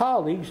of my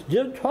colleagues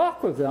did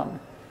talk with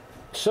them.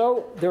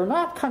 So they're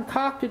not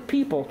concocted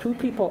people. Two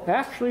people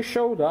actually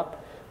showed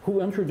up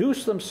who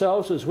introduced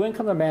themselves as Wink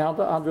and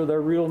Amanda under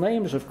their real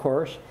names, of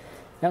course.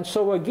 And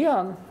so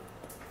again,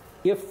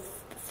 if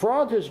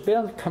fraud has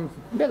been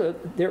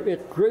committed, they're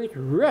at great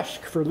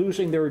risk for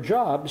losing their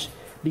jobs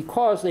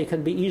because they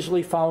can be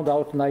easily found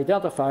out and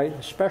identified,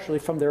 especially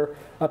from their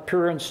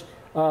appearance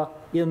at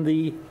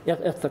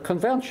the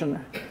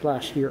convention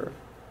last year.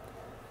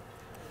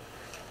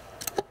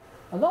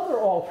 Another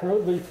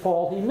alternatively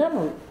faulty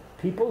memory.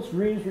 People's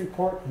dreams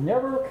report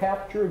never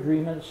capture a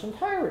dream in its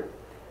entirety.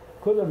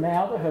 Could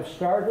Amanda have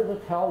started to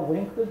tell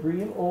Wink the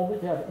dream only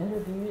to have him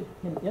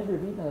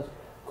intervene as,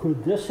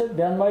 could this have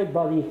been my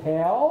buddy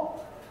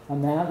Hal?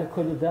 Amanda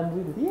could have then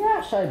believed,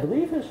 yes, I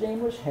believe his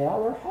name was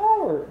Hal or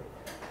Howard.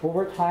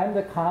 Over time,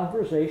 the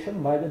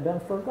conversation might have been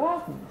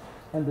forgotten,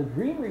 and the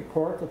dream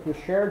report that was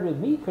shared with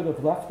me could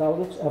have left out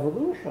its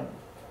evolution.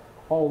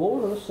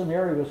 Although this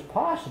scenario is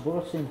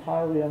possible, it seems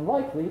highly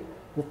unlikely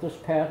that this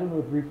pattern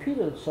would repeat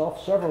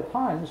itself several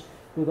times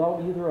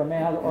without either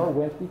Amanda or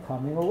Wink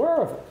becoming aware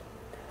of it.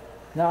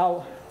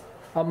 Now,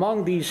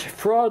 among these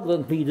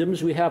fraudulent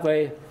mediums, we have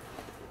a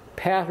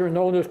pattern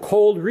known as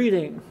cold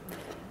reading,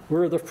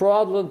 where the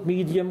fraudulent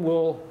medium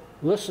will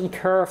listen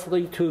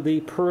carefully to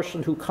the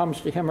person who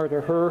comes to him or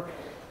to her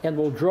and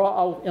will draw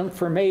out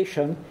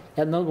information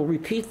and then will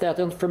repeat that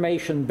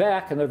information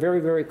back in a very,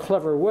 very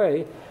clever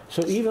way.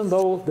 So even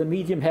though the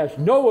medium has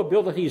no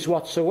abilities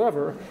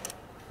whatsoever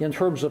in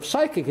terms of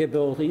psychic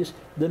abilities,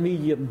 the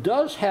medium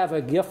does have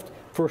a gift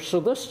for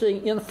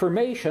soliciting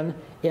information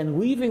and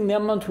weaving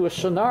them into a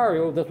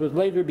scenario that would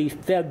later be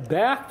fed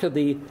back to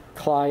the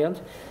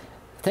client,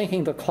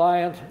 thinking the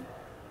client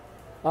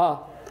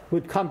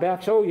would come back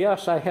and say, oh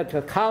yes, I had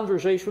a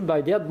conversation with my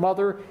dead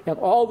mother and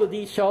all the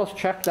details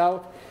checked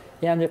out.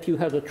 And if you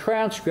had a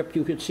transcript,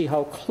 you could see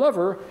how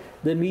clever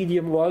the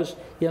medium was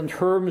in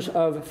terms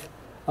of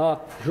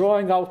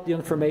drawing out the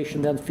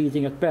information, then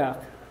feeding it back.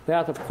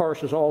 That, of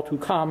course, is all too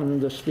common in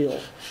this field.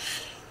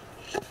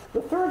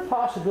 The third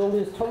possibility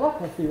is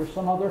telepathy or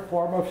some other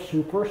form of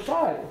super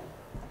psi.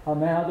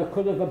 Amanda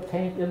could have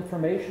obtained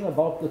information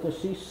about the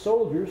deceased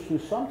soldiers through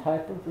some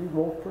type of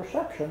remote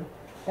perception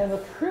and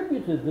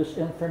attributed this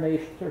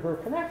information to her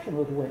connection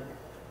with Wink.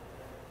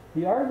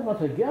 The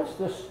argument against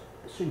this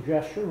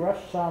suggestion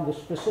rests on the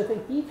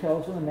specific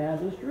details in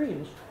Amanda's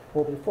dreams,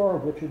 only four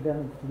of which had been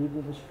included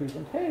in this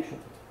presentation.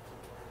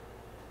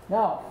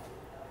 Now,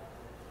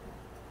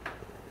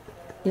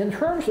 in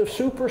terms of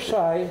super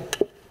psi,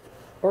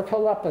 or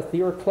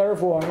telepathy, or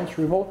clairvoyance,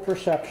 remote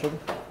perception,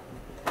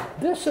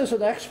 this is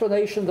an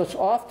explanation that's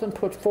often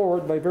put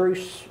forward by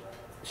very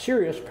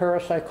serious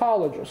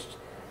parapsychologists,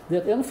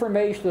 that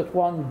information that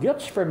one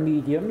gets from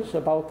mediums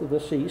about the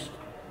deceased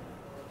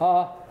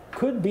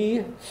could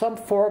be some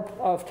form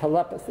of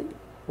telepathy,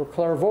 or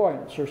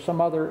clairvoyance, or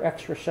some other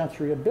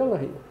extrasensory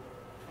ability.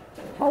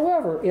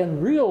 However,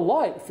 in real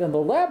life, in the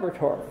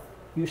laboratory,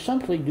 you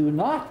simply do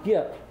not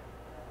get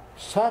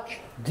such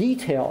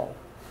detail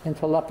in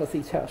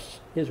telepathy tests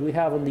as we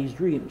have in these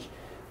dreams,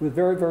 with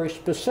very, very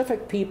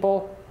specific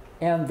people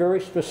and very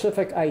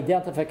specific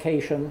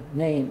identification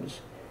names.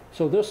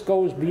 So this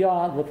goes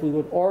beyond what we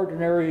would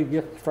ordinarily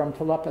get from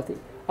telepathy.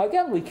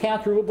 Again, we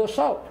can't rule this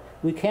out.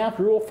 We can't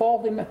rule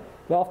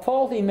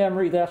faulty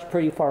memory, that's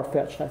pretty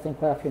far-fetched. I think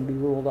that can be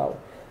ruled out.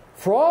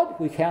 Fraud,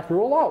 we can't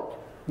rule out.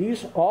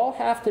 These all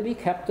have to be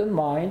kept in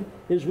mind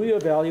as we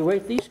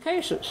evaluate these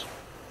cases.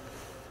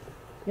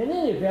 In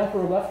any event,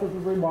 we're left with a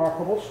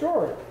remarkable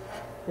story.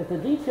 If the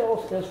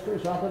details as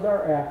presented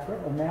are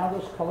accurate,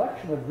 Amanda's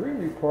collection of dream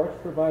reports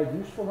provide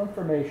useful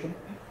information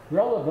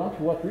relevant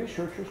to what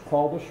researchers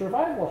call the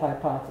survival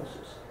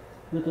hypothesis.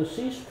 The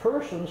deceased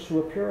persons who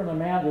appear in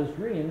Amanda's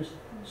dreams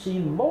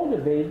seem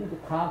motivated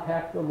to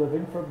contact the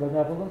living for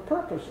benevolent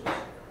purposes.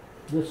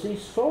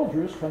 Deceased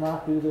soldiers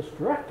cannot do this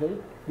directly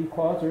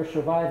because their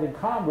surviving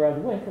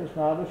comrade Wink is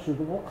not a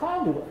suitable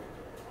conduit.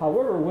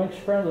 However, Wink's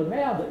friend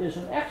Amanda is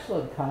an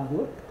excellent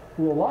conduit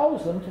who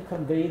allows them to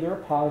convey their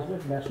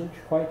positive message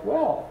quite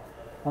well.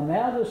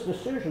 Amanda's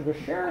decision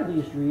to share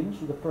these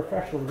dreams with a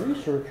professional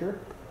researcher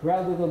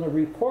rather than a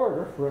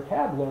reporter for a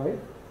tabloid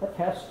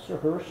attests to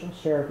her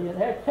sincerity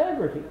and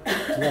integrity.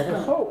 Let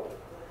us hope.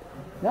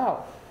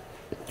 Now,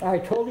 I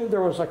told you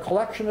there was a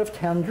collection of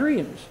 10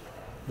 dreams.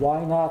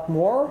 Why not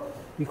more?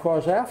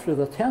 Because after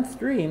the 10th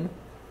dream,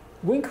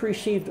 Wink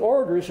received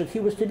orders that he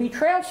was to be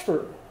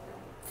transferred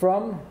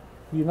from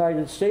the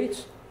United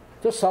States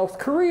to South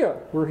Korea,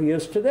 where he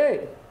is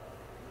today.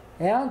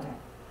 And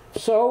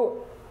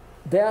so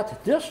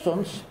that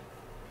distance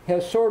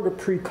has sort of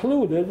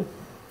precluded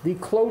the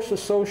close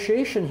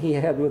association he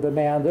had with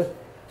Amanda,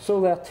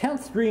 so that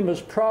 10th dream is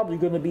probably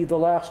going to be the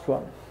last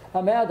one.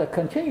 Amanda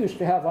continues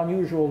to have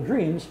unusual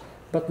dreams,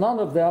 but none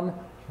of them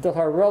that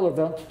are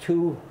relevant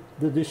to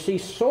the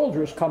deceased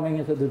soldiers coming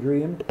into the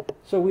dream.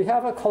 So we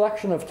have a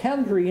collection of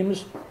 10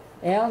 dreams,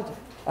 and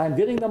I'm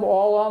getting them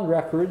all on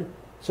record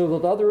so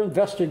that other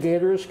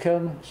investigators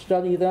can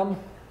study them,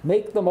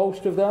 make the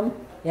most of them,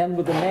 and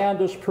with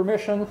Amanda's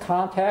permission,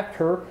 contact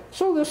her.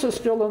 So this is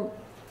still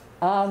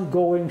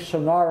ongoing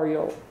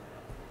scenario.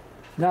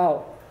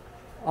 Now,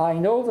 I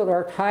know that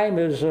our time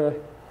is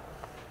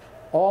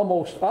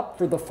almost up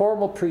for the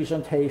formal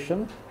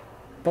presentation,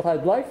 but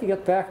I'd like to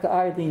get back to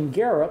Eileen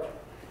Garrett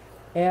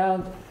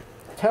and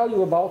tell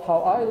you about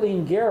how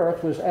Eileen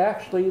Garrett was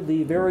actually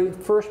the very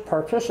first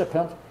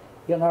participant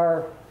in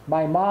our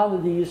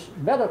Maimonides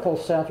Medical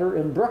Center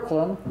in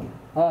Brooklyn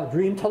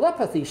Dream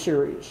Telepathy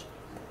series.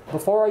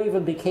 Before I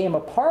even became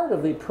a part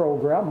of the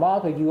program,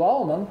 Montague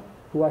Allman,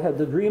 who I had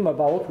the dream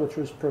about, which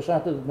was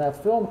presented in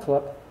that film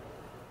clip,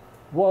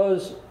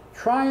 was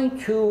trying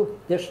to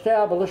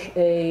establish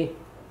a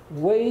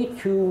way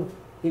to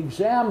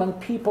examine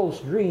people's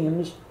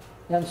dreams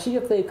and see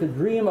if they could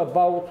dream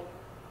about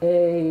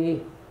a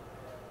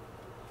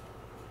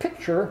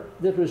picture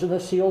that was in a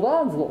sealed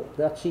envelope.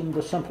 That seemed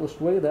the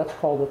simplest way. That's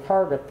called a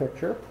target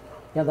picture.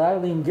 And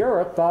Eileen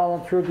Garrett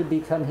volunteered to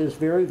become his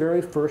very,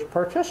 very first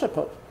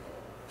participant.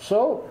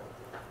 So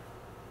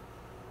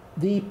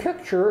the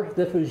picture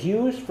that was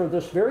used for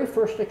this very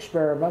first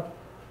experiment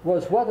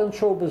was what in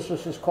show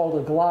business is called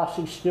a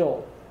glossy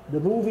still. The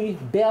movie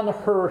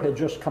Ben-Hur had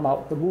just come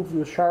out. The movie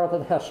with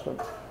Charlton Heston.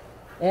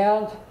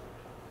 And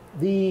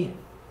the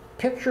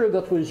picture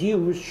that was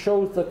used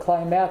showed the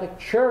climatic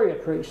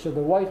chariot race of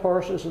the white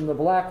horses and the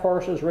black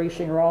horses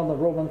racing around the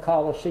Roman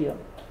Colosseum.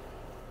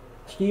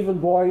 Stephen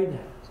Boyd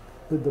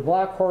with the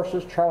black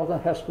horses, Charlton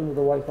Heston with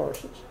the white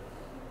horses.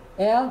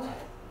 And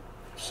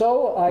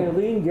so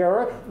Eileen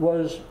Garrett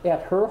was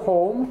at her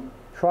home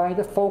trying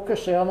to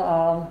focus in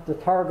on the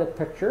target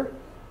picture.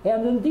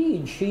 And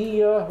indeed,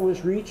 she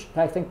was reached,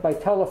 I think, by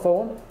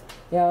telephone,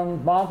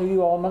 and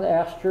Montague Allman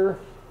asked her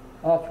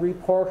to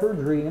report her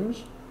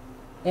dreams.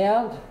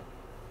 And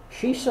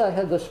she said,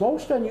 had this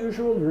most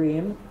unusual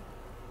dream.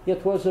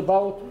 It was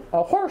about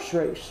a horse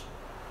race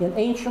in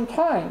ancient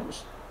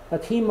times. A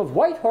team of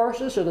white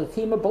horses and a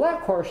team of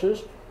black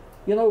horses,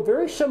 you know,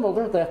 very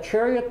similar to that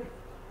chariot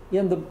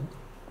in the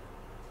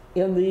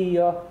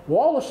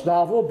Wallace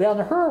novel,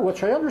 Ben-Hur,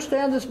 which I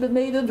understand has been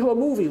made into a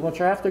movie, which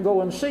I have to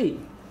go and see.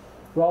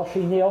 Well, she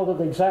nailed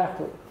it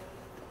exactly.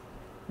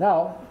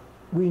 Now,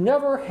 we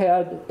never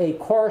had a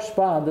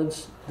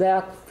correspondence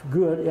that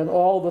good in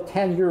all the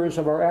 10 years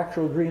of our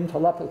actual dream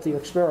telepathy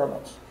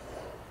experiments.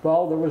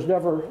 Well, there was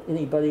never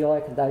anybody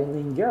like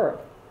Eileen Garrett.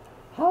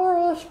 However,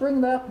 let's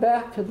bring that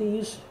back to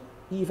these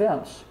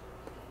events.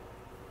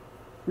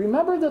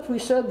 Remember that we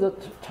said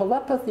that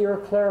telepathy or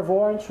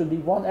clairvoyance would be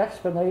one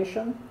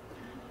explanation?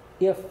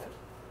 If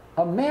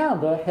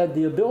Amanda had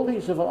the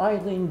abilities of an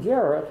Eileen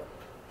Garrett,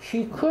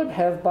 she could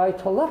have, by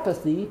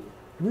telepathy,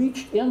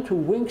 reached into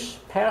Wink's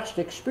past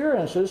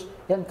experiences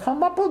and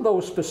come up with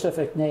those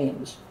specific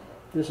names.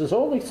 This is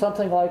only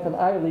something like an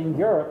Eileen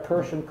Garrett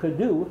person could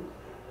do.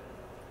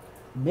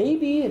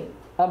 Maybe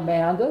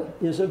Amanda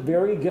is a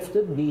very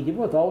gifted medium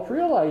without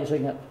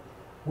realizing it.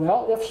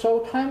 Well, if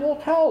so, time will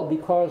tell,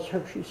 because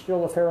she's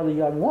still a fairly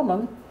young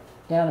woman,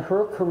 and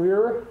her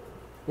career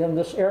in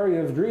this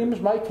area of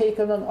dreams might take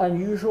an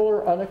unusual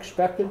or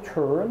unexpected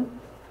turn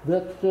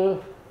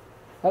that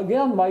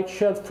again might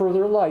shed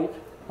further light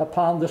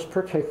upon this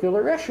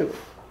particular issue.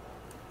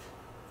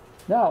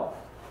 Now,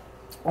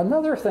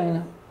 another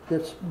thing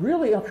that's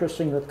really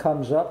interesting that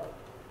comes up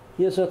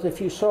is that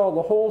if you saw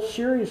the whole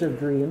series of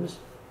dreams,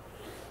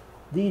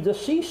 the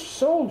deceased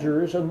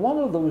soldiers in one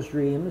of those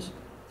dreams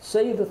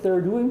say that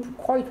they're doing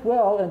quite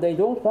well and they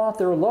don't want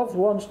their loved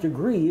ones to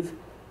grieve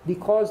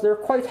because they're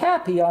quite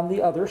happy on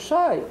the other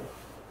side.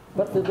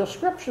 But the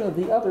description of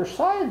the other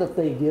side that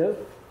they give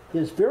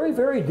is very,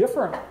 very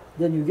different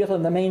than you get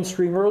in the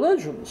mainstream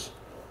religions.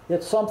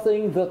 It's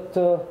something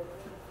that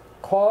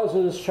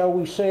causes, shall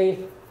we say,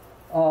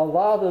 a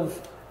lot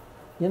of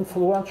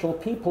influential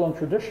people in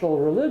traditional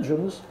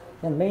religions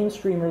and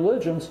mainstream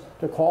religions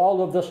to call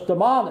all of this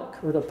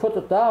demonic, or to put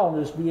it down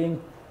as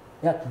being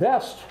at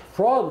best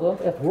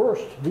fraudulent, at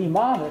worst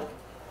demonic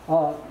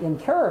in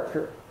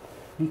character,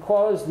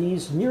 because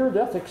these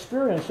near-death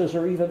experiences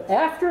or even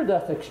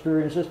after-death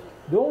experiences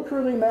don't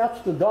really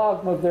match the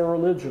dogma of their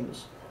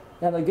religions.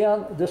 And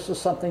again, this is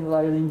something that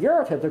Eileen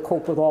Garrett had to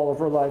cope with all of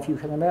her life. You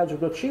can imagine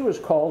that she was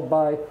called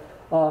by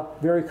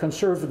very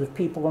conservative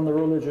people in the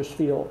religious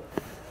field.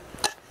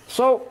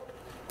 So,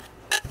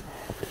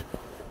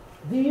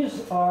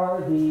 these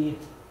are the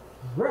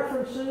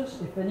references.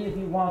 If any of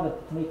you want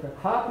to make a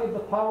copy of the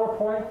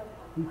PowerPoint,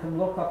 you can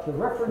look up the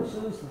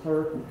references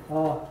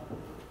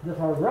that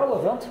are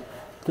relevant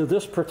to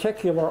this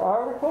particular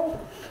article.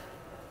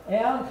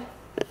 And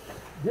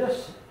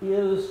this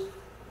is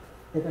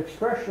an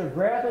expression of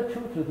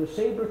gratitude to the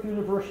Saybrook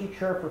University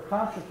Chair for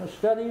Consciousness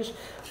Studies,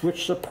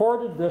 which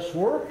supported this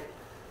work.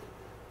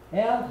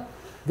 And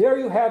there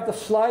you have the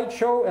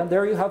slideshow, and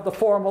there you have the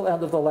formal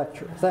end of the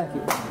lecture. Thank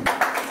you.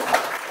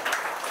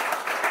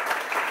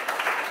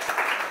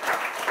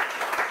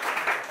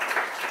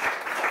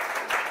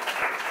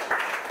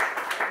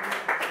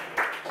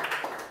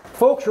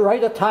 Folks, we're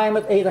right at time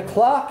at 8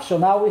 o'clock, so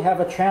now we have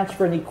a chance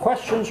for any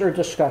questions or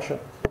discussion.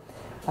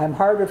 I'm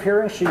hard of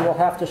hearing, so you will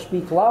have to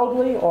speak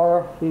loudly,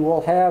 or we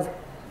will have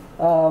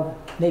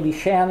maybe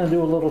Shannon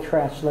do a little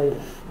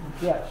translating.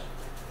 Yes.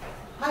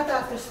 Hi,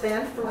 Dr.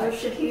 Stan.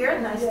 Ferruccia here.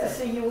 Nice to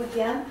see you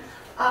again.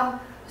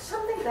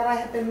 Something that I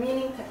have been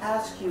meaning to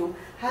ask you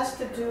has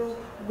to do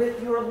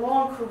with your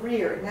long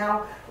career.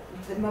 Now,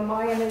 the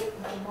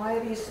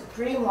Maimonides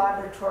Dream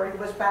Laboratory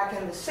was back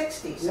in the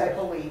 60s, I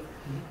believe.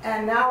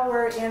 And now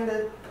we're in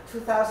the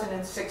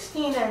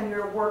 2016 and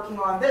you're working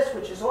on this,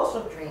 which is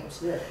also dreams.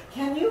 Yes.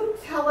 Can you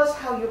tell us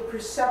how your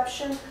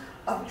perception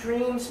of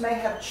dreams may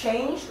have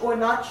changed or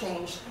not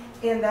changed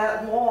in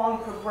that long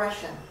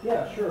progression?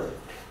 Yeah, sure.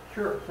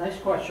 Sure. Nice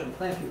question.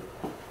 Thank you.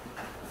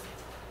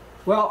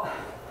 Well,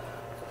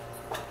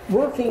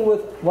 working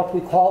with what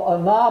we call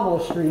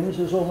anomalous dreams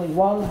is only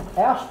one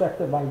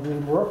aspect of my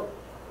dream work.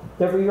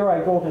 Every year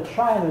I go to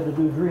China to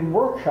do dream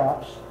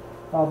workshops.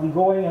 I'll be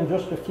going in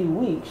just a few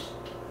weeks.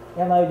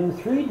 And I do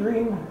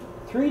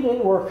three-day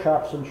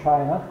workshops in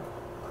China.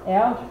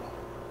 And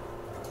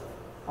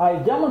I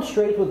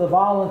demonstrate with a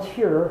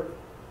volunteer.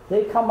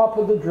 They come up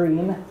with a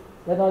dream,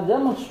 and I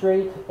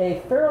demonstrate a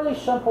fairly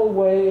simple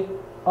way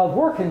of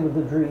working with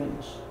the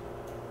dreams.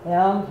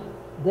 And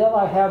then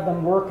I have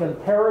them work in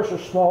pairs or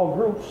small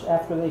groups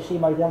after they see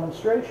my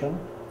demonstration,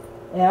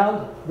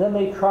 and then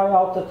they try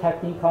out the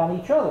technique on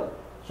each other.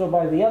 So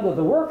by the end of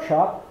the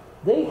workshop,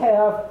 they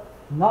have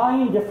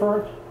 9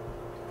 different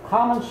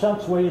common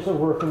sense ways of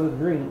working with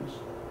dreams.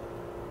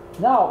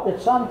 Now,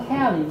 it's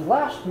uncanny.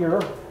 Last year,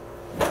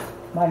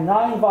 my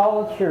 9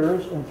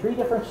 volunteers in 3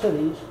 different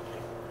cities,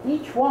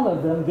 each one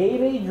of them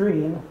gave a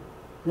dream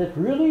that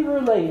really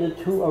related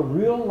to a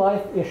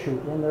real-life issue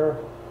in their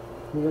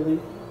daily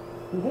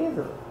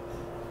behavior.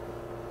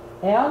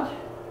 And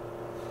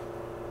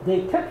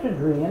they picked a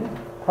dream,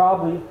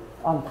 probably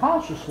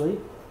unconsciously,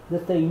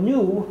 that they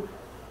knew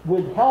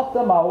would help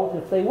them out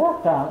if they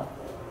worked on it.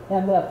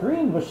 And that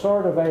dream was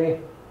sort of a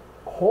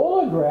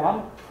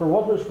hologram for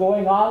what was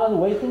going on in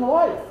waking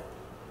life.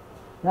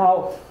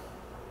 Now,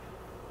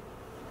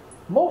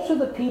 most of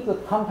the people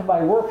that come to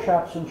my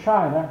workshops in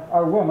China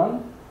are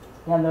women,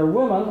 and they're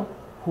women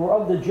who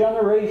are of the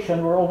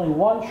generation where only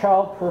 1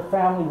 child per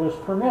family was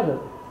permitted.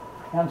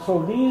 And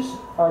so these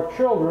are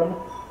children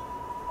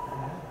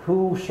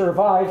who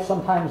survived.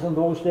 Sometimes in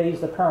those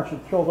days the parents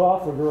had killed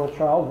off a girl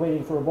child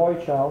waiting for a boy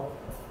child.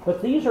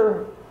 But these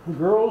are the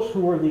girls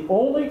who were the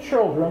only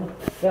children,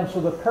 and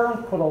so the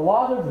parents put a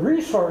lot of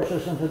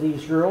resources into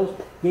these girls,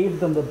 gave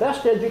them the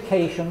best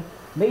education,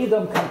 made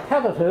them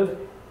competitive,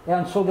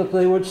 and so that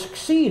they would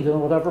succeed in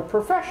whatever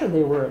profession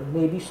they were in.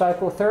 Maybe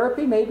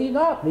psychotherapy, maybe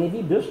not,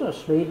 maybe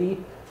business, maybe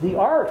the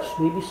arts,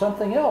 maybe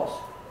something else.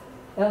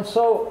 And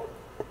so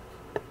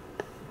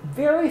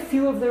very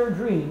few of their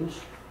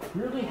dreams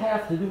really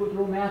have to do with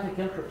romantic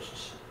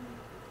interests.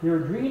 Their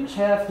dreams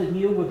have to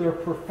deal with their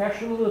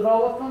professional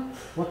development,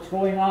 what's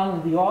going on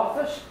in the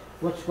office,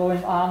 what's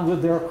going on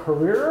with their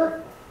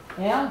career.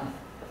 And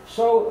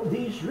so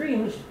these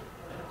dreams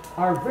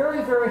are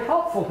very, very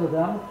helpful to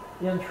them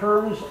in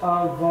terms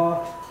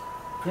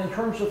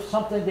of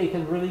something they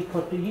can really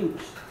put to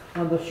use.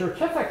 And the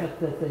certificate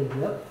that they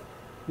get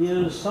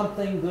is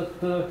something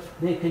that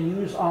they can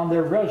use on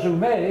their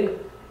resume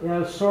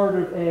as sort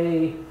of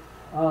a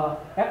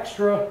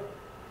extra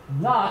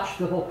notch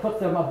that will put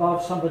them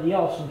above somebody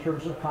else in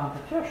terms of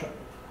competition.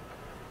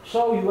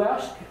 So you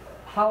ask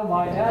how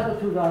my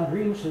attitude on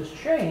dreams has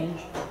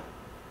changed.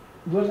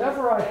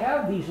 Whenever I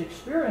have these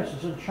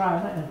experiences in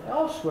China and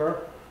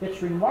elsewhere,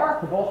 it's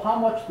remarkable how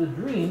much the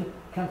dream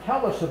can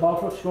tell us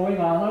about what's going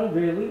on in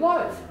daily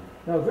life.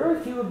 Now, very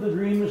few of the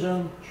dreams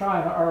in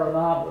China are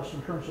anomalous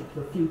in terms of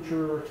the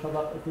future or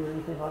telepathy or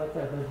anything like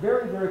that. They're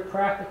very, very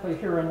practically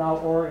here and now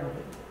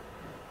oriented.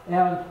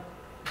 And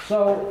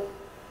so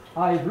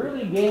I've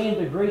really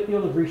gained a great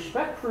deal of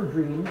respect for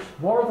dreams,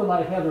 more than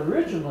I had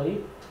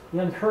originally,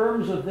 in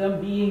terms of them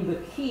being the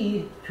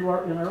key to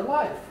our inner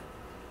life.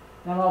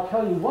 And I'll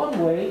tell you one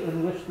way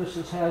in which this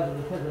has had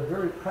a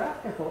very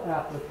practical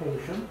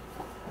application.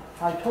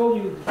 I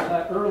told you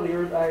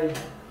earlier that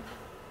I've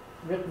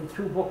written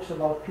 2 books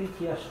about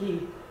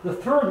PTSD. The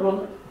 3rd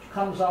one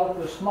comes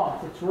out this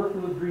month. It's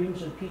Working with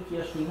Dreams and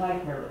PTSD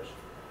Nightmares.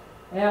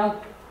 And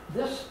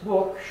this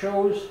book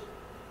shows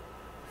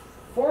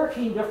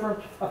 14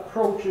 different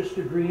approaches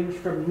to dreams,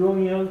 from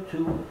Jungian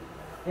to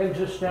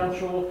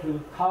existential to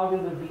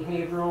cognitive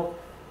behavioral.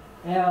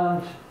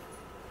 And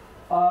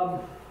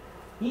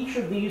each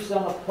of these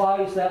then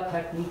applies that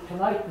technique to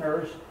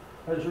nightmares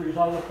as a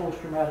result of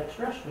post-traumatic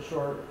stress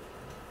disorder.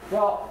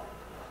 Well,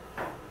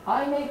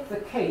 I make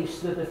the case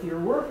that if you're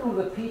working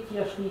with a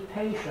PTSD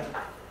patient,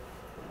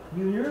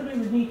 you really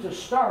need to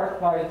start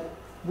by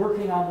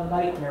working on the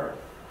nightmare.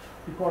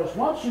 Because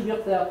once you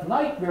get that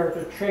nightmare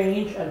to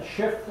change and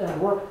shift and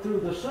work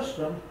through the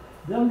system,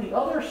 then the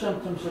other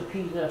symptoms of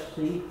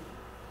PTSD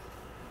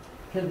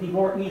can be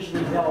more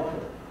easily dealt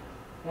with.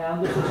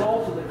 And this is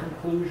also the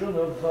conclusion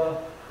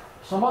of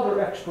some other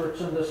experts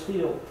in this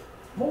field.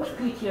 Most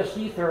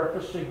PTSD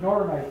therapists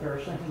ignore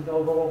nightmares, thinking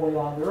they'll go away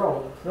on their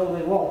own. No,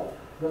 they won't.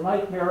 The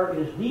nightmare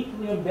is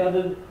deeply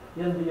embedded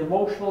in the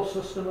emotional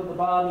system of the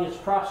body. It's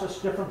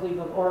processed differently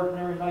than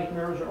ordinary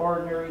nightmares or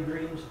ordinary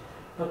dreams.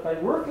 But by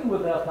working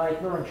with that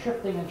nightmare and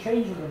shifting and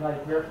changing the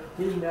nightmare,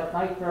 getting that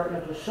nightmare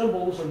into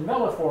symbols and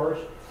metaphors,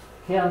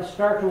 can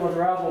start to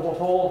unravel the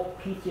whole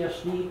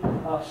PTSD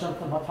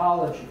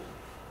symptomatology.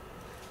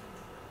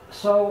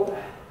 So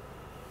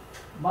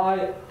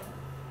my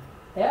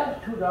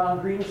attitude on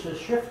dreams has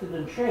shifted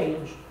and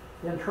changed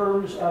in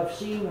terms of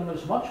seeing them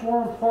as much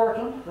more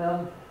important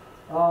than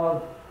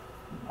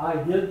I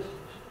did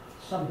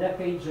some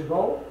decades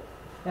ago.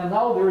 And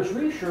now there's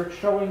research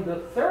showing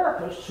that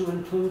therapists who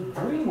include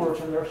dream work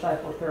in their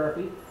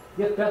psychotherapy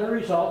get better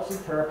results than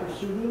therapists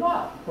who do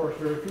not. Of course,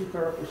 very few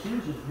therapists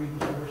use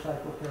dreams in their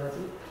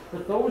psychotherapy,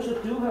 but those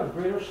that do have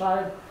greater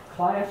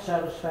client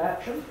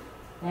satisfaction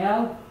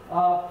and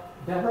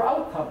better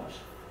outcomes.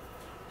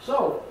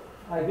 So,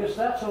 I guess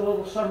that's a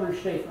little summary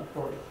statement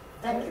for you.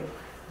 Thank you.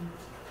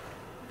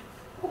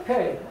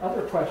 Okay,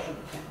 other questions?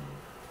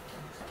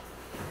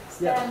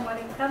 Stan, when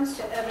it comes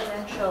to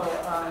evidential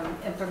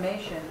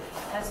information,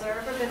 has there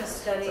ever been a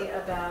study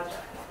about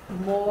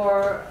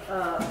more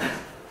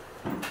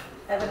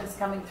evidence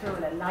coming through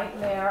in a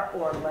nightmare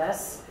or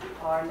less?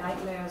 Are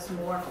nightmares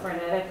more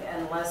frenetic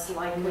and less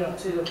likely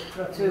to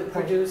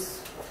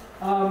produce?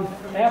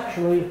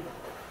 Actually,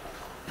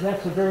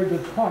 that's a very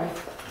good point.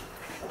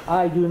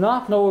 I do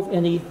not know of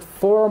any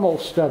formal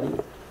study.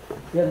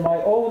 In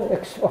my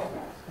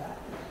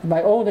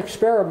own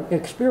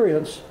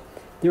experience,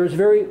 there is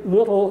very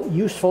little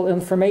useful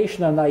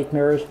information on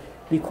nightmares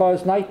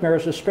because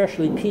nightmares,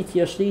 especially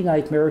PTSD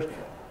nightmares,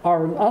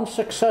 are an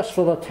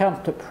unsuccessful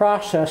attempt to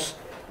process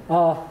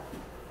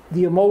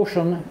the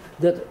emotion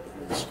that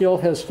still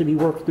has to be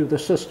worked through the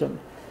system.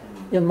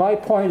 In my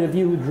point of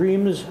view,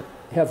 dreams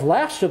have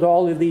lasted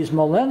all of these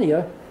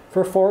millennia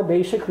for 4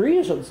 basic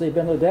reasons. They've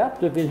been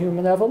adaptive in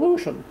human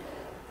evolution.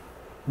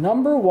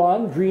 Number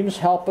 1, dreams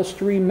help us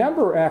to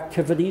remember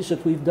activities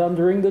that we've done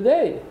during the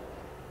day.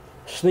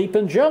 Sleep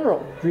in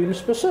general, dreams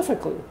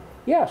specifically.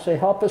 Yes, they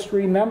help us to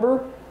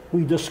remember.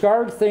 We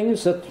discard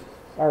things that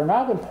are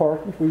not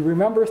important. We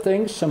remember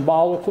things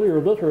symbolically or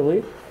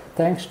literally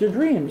thanks to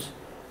dreams.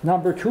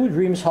 Number 2,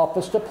 dreams help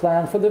us to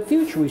plan for the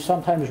future. We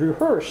sometimes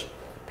rehearse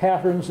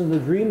patterns in the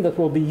dream that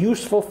will be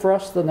useful for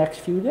us the next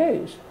few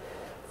days.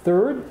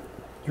 Third,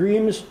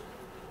 dreams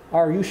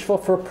are useful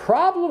for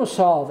problem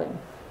solving.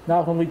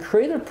 Not only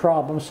creative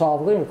problem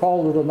solving, we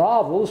call it the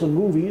novels and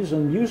movies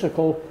and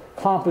musical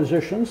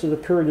compositions that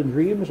appeared in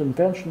dreams,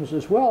 inventions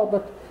as well,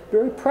 but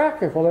very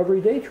practical,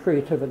 everyday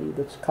creativity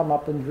that's come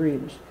up in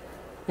dreams.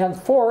 And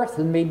fourth,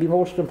 and maybe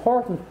most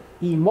important,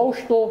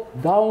 emotional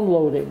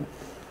downloading.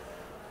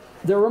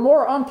 There are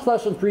more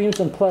unpleasant dreams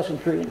than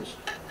pleasant dreams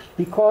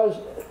because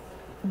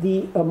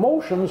the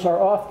emotions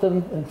are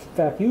often, in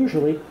fact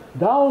usually,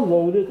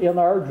 downloaded in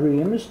our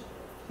dreams,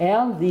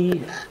 and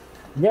the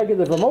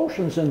negative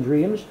emotions in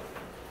dreams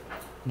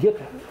get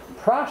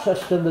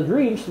processed in the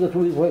dreams so that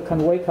we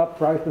can wake up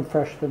bright and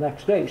fresh the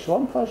next day. So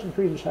unpleasant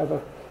dreams have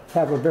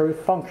a very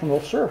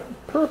functional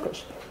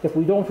purpose. If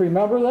we don't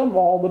remember them,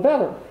 all the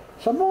better.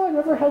 Somehow I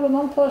never had an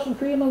unpleasant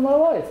dream in my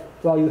life.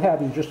 Well, you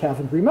have, you just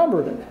haven't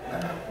remembered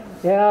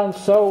it. And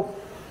so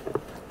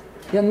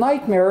in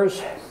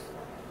nightmares,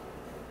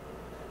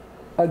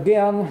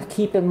 again,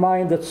 keep in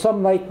mind that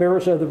some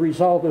nightmares are the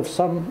result of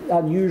some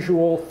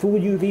unusual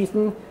food you've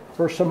eaten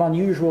or some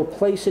unusual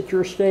place that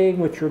you're staying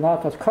which you're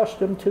not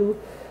accustomed to.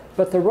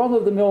 But the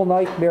run-of-the-mill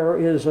nightmare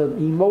is an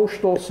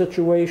emotional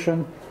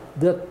situation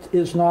that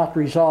is not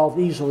resolved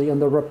easily.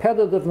 And the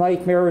repetitive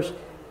nightmares,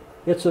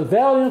 it's a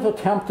valiant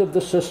attempt of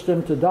the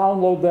system to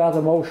download that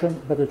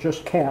emotion, but it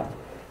just can't.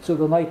 So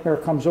the nightmare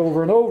comes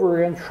over and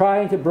over again,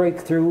 trying to break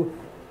through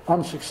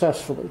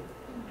unsuccessfully.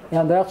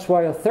 And that's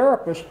why a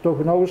therapist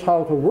who knows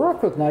how to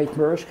work with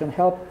nightmares can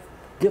help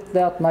get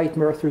that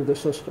nightmare through the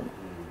system.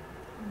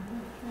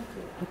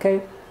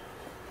 Okay?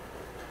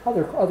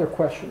 Other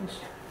questions?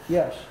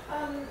 Yes?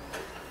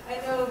 I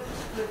know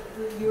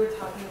that you were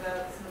talking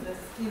about some of this,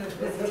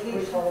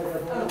 visitation.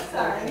 Oh,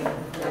 sorry.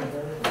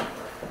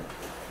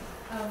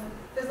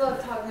 There's a lot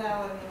of talk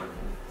now,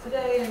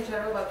 today in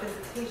general about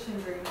visitation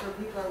dreams where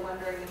people are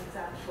wondering if it's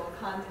actual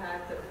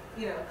contact of,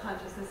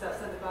 consciousness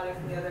outside the body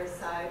from the other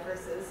side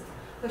versus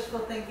wishful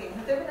thinking.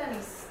 Have there been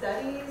any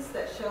studies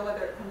that show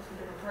whether it comes from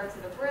different parts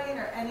of the brain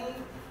or any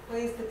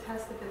ways to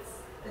test if it's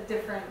a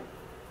different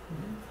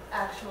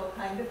actual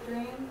kind of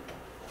dream?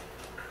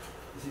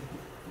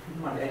 If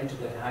you want to enter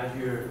that, how do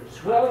you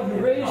describe? Well, you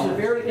raise a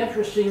very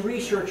interesting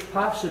research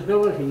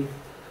possibility.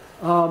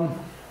 No,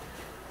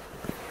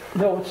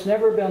 it's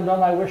never been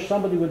done. I wish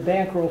somebody would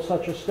bankroll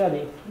such a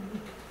study.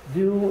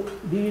 Do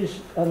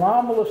these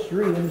anomalous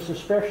dreams,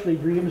 especially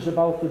dreams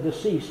about the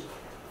deceased,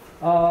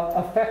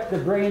 affect the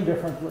brain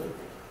differently?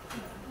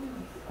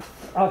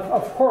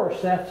 Of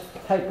course, that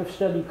type of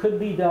study could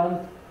be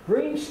done.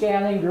 Brain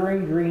scanning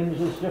during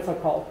dreams is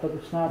difficult, but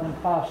it's not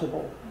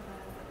impossible.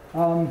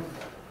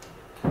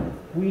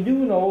 We do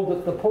know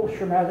that the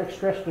post-traumatic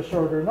stress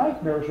disorder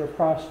nightmares are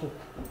processed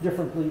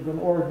differently than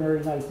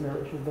ordinary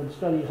nightmares. There have been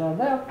studies on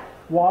that.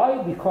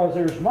 Why? Because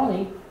there's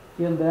money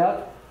in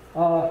that,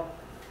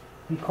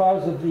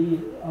 because of the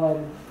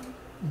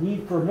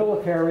need for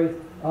military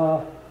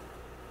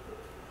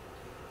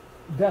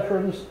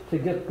veterans to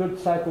get good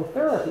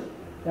psychotherapy,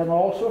 and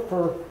also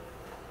for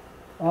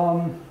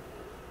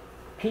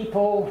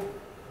people,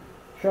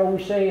 shall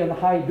we say, in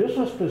high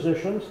business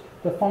positions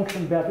to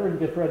function better and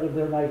get rid of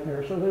their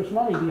nightmares. So there's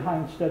money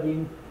behind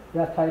studying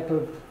that type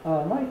of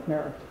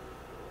nightmare.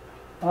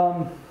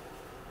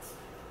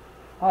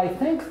 I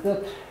think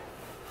that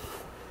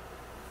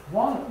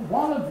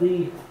one of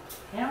the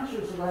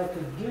answers that I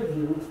could give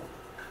you,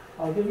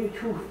 I'll give you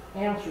two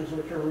answers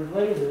which are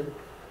related.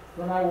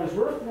 When I was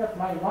working at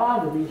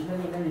Maimonides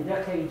many, many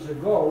decades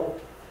ago,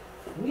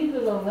 we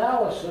did an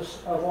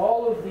analysis of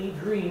all of the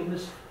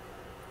dreams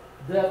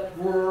that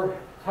were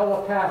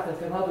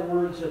telepathic. In other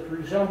words, that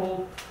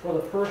resembled what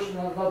a person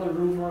in another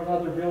room or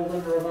another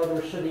building or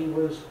another city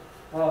was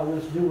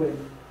doing.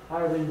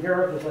 Eileen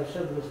Garrett, as I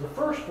said, was the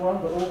first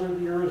one, but over the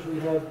years we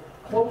had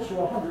close to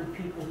 100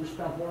 people who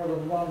spent more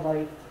than one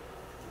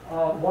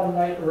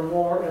night or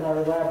more in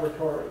our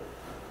laboratory.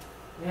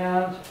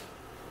 And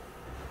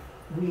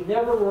we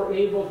never were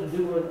able to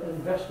do an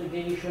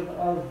investigation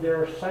of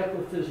their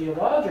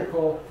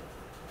psychophysiological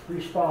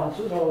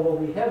responses, although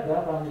we had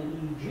that on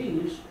the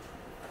EEGs,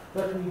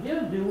 but we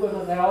did do an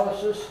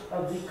analysis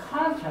of the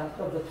content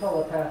of the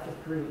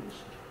telepathic dreams.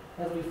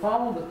 And we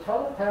found the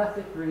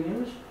telepathic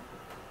dreams,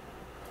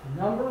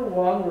 number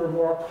one, were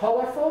more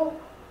colorful,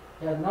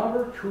 and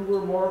number two,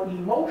 were more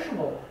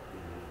emotional.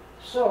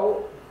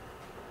 So,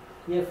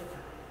 if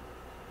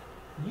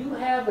you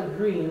have a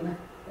dream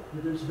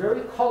that is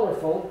very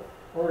colorful,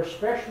 or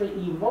especially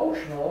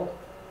emotional,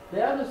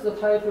 that is the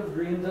type of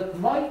dream that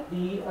might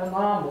be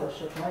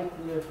anomalous. It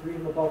might be a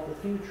dream about the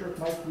future, it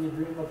might be a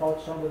dream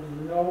about somebody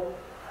you know.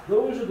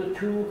 Those are the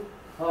two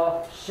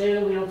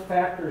salient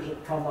factors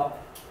that come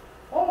up.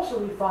 Also,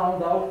 we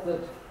found out that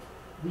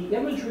the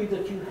imagery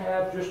that you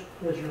have just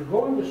as you're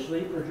going to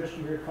sleep or just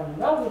as you're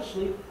coming out of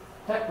sleep,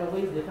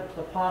 technically the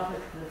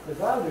hypnopompic and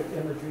hypnagogic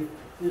imagery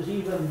is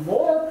even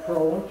more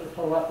prone to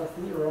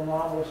telepathy or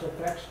anomalous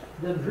effects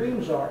than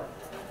dreams are.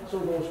 So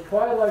those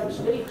twilight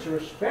states are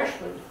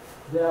especially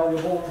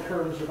valuable in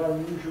terms of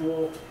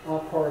unusual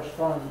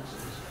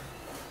correspondences.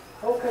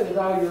 Okay,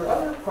 now your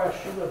other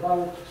question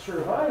about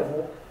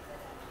survival.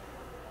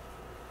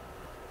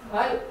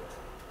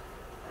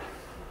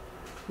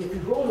 If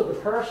you go to the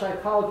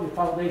Parapsychology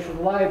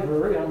Foundation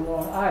Library on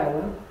Long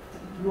Island,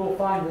 you will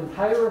find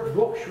entire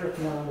books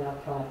written on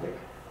that topic.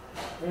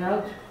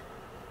 And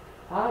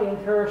I and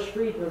Harris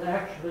Friedman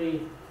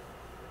actually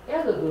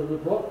edited a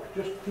book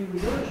just a few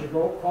years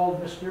ago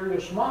called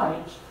Mysterious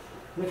Minds,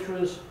 which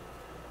was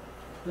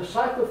the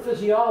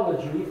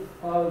psychophysiology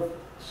of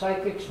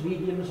psychics,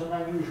 mediums, and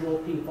unusual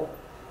people.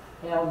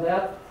 And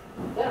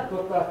that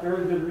book got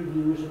very good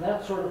reviews, and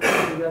that sort of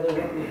put together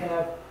what we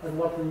have and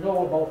what we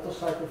know about the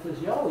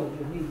psychophysiology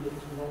of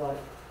mediums and the like.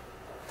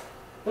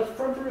 But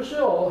from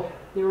Brazil,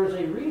 there is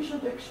a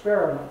recent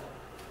experiment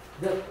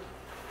that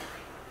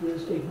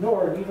is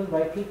ignored even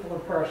by people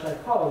in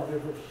parapsychology,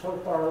 which is so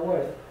far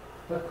away,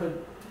 but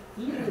could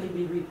easily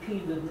be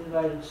repeated in the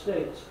United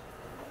States.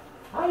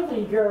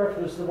 Eileen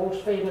Garrett was the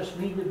most famous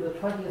medium of the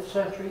 20th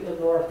century in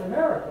North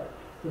America.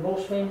 The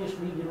most famous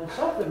medium in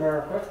South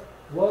America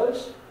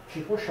was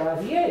Chico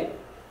Xavier,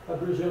 a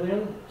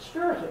Brazilian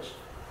spiritist.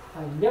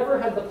 I never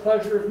had the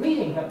pleasure of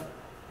meeting him.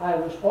 I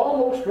was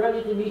almost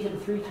ready to meet him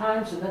 3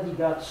 times, and then he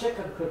got sick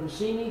and couldn't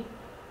see me,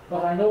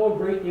 but I know a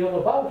great deal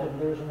about him.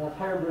 There's an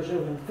entire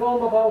Brazilian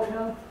film about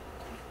him.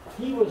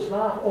 He was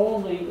not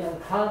only in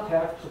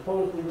contact,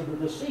 supposedly, with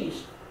the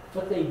deceased,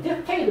 but they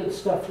dictated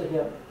stuff to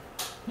him.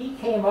 He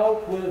came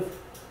out with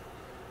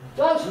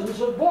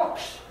dozens of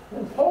books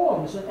and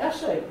poems and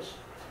essays,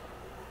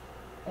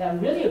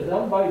 and many of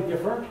them by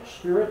different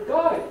spirit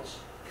guides.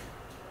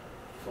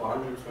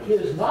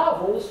 His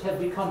novels have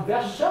become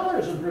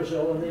bestsellers in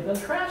Brazil, and they've been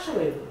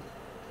translated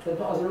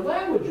into other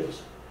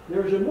languages.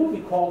 There's a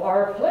movie called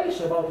Our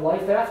Place about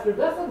life after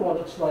death and what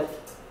it's like.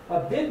 A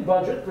big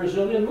budget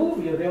Brazilian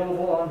movie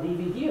available on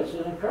DVD. It's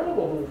an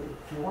incredible movie.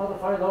 If you want to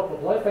find out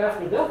what life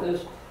after death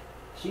is,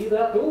 see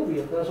that movie.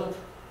 It doesn't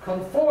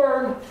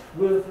conform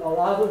with a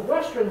lot of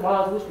Western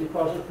models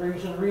because it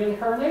brings in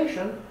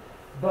reincarnation,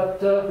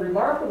 but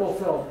remarkable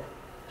film.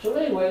 So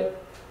anyway,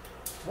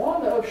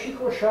 one of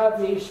Chico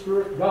Xavier's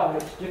spirit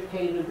guides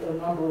dictated a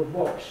number of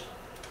books,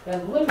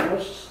 and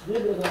linguists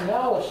did an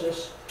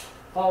analysis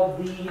of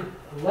the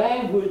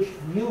language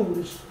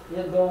used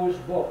in those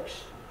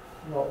books.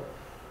 You know,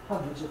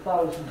 hundreds of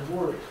thousands of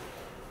words.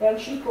 And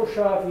Chico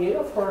Xavier,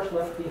 of course,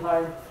 left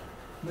behind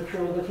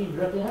material that he'd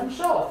written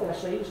himself,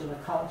 essays and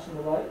accounts and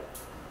the like.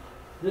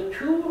 The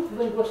two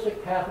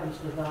linguistic patterns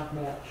did not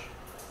match.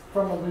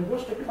 From a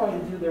linguistic point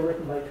of view, they're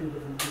written by 2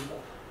 different people.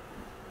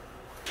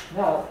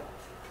 Now,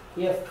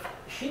 if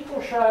Chico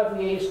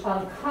Xavier's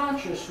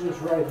unconscious was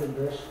right in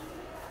this,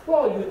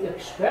 well, you'd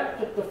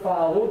expect it to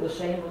follow the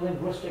same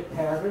linguistic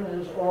pattern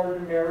as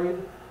ordinary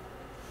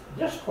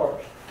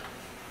discourse.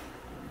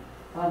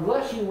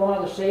 Unless you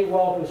want to say,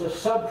 well, it was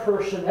a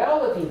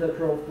subpersonality that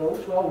wrote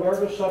those, well, where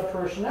do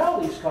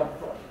subpersonalities come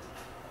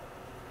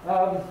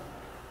from?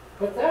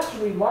 But that's a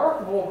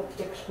remarkable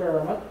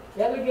experiment,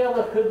 and again,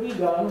 it could be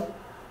done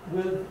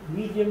with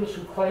mediums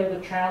who claim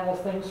to channel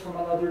things from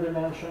another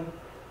dimension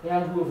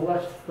and who have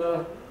left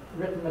the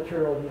written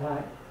material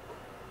behind.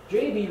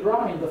 J.B.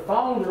 Rhine, the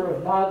founder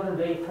of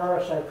modern-day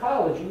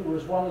parapsychology,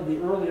 was one of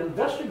the early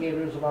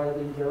investigators of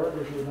Eileen Garrett,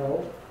 as you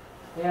know.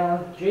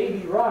 And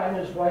J.B. Rhine,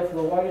 his wife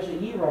Louisa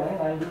E. Rhine,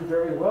 I knew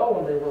very well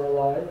when they were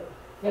alive,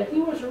 and he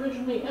was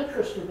originally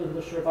interested in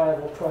the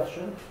survival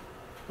question,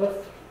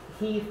 but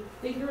he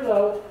figured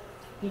out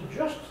he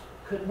just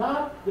could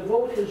not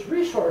devote his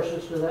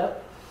resources to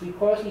that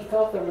because he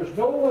felt there was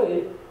no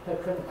way to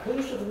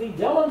conclusively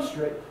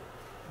demonstrate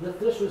that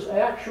this was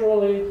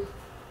actually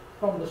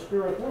from the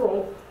spirit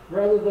world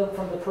rather than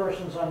from the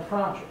person's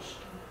unconscious.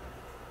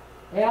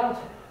 And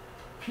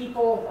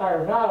people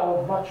are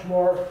now much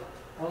more,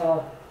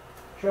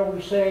 shall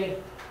we say,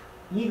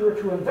 eager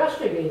to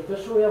investigate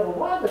this. So we have a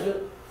lot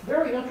of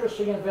very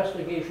interesting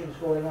investigations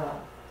going on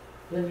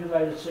in the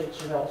United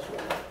States and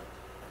elsewhere.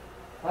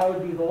 I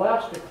would be the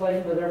last to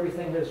claim that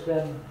everything has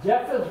been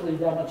definitely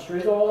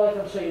demonstrated. All I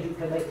can say is you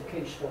can make a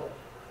case for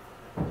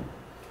it.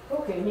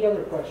 Okay, any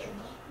other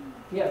questions?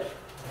 Yes?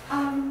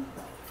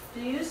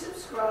 Do you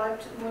subscribe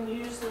to, when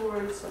you use the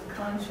word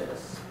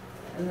subconscious,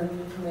 and then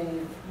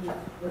you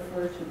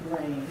refer to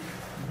brain,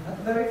 a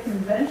very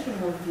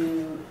conventional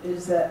view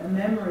is that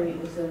memory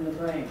is in the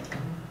brain.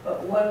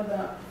 But what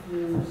about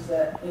views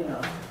that, you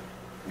know,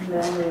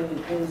 memory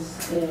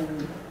is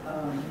in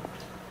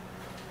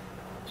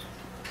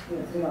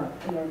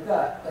your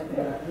gut, like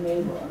your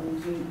navel? I mean,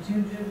 do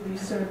you do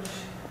research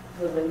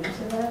related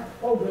to that?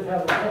 Oh, good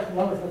heavens, that's a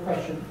wonderful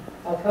question.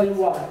 I'll tell you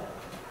why.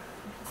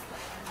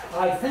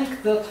 I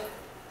think that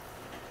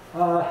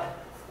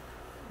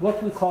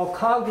what we call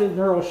cognitive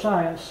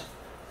neuroscience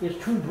is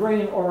too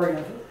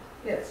brain-oriented.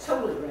 Yeah, it's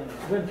totally brain.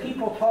 When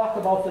people talk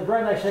about the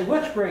brain, I say,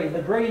 which brain?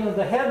 The brain in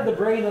the head, the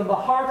brain in the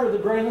heart, or the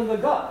brain in the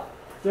gut?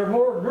 There are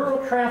more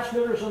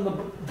neurotransmitters in the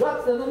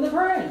gut than in the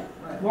brain.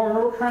 Right. More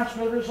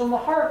neurotransmitters in the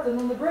heart than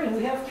in the brain.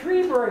 We have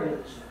 3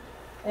 brains.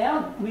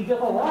 And we get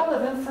a lot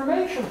of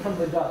information from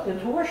the gut.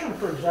 Intuition,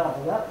 for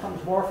example, that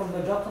comes more from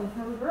the gut than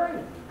from the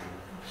brain.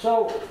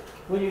 So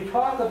when you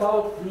talk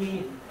about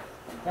the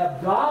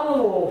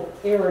abdominal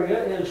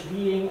area as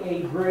being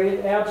a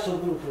brain,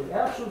 absolutely.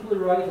 Absolutely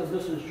right, and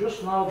this is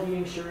just now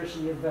being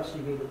seriously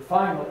investigated,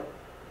 finally.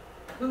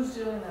 Who's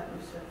doing that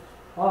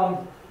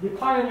research? The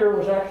pioneer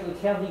was actually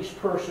Candice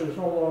Peirce, who's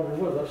no longer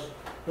with us,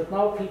 but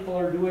now people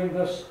are doing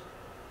this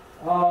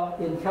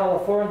in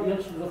California, the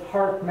Institute of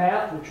Heart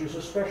Math, which is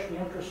especially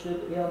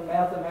interested in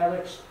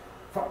mathematics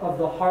of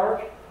the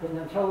heart and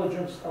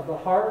intelligence of the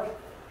heart.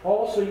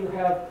 Also, you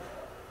have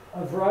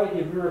a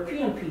variety of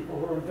European people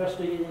who are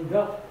investigating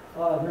gut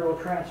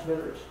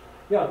neurotransmitters.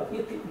 Yeah,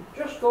 if you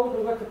just go to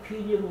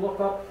Wikipedia and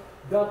look up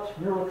gut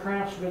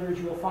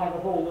neurotransmitters, you'll find a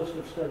whole list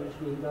of studies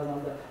being done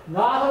on that.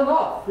 Not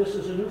enough. This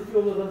is a new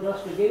field of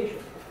investigation,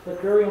 but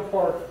very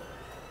important.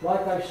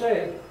 Like I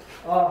say,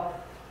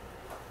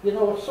 you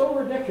know, it's so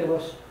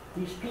ridiculous,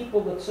 these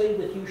people that say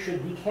that you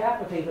should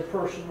decapitate a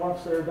person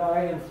once they're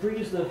dying and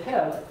freeze the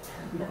head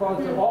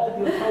because of all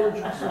the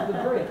intelligence of the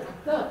brain.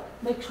 That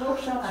makes no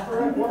sense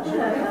for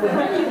whatsoever. For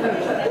many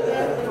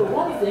reasons. For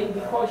one thing,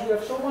 because you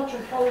have so much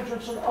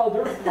intelligence in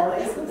other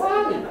parts of the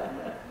body.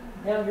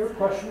 And your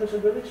question is a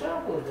good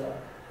example of that.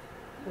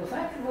 So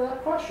thank you for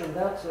that question.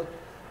 That's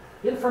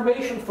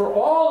information for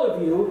all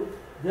of you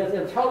that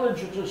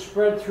intelligence is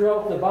spread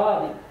throughout the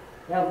body.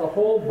 And the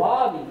whole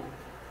body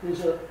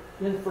is an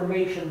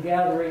information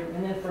gathering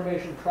and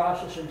information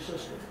processing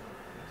system.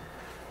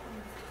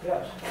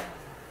 Yes?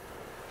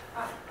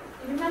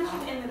 You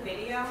mentioned in the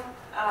video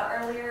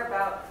earlier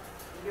about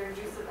your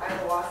use of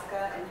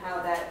ayahuasca and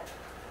how that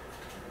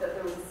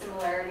there was a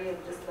similarity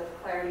of just the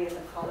clarity of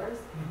the colors.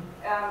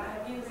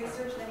 Have you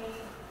researched any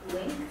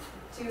link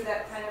to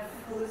that kind of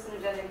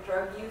hallucinogenic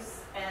drug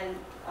use and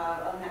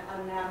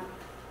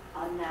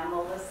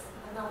anomalous,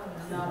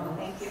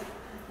 thank you,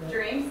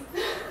 dreams?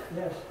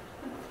 Yes.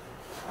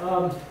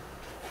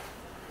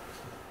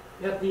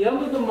 At the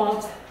end of the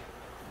month,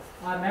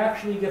 I'm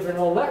actually giving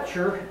a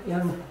lecture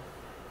in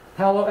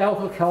Palo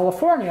Alto,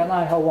 California on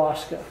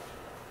ayahuasca.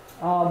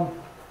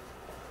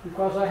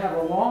 Because I have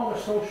a long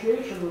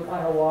association with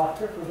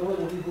ayahuasca, for those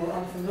of you who are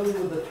unfamiliar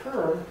with the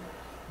term,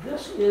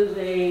 this is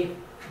a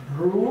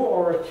brew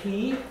or a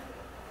tea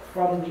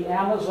from the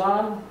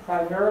Amazon,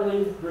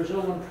 primarily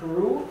Brazil and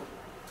Peru,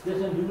 that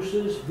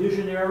induces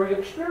visionary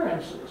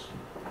experiences.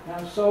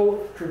 And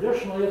so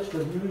traditionally it's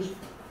been used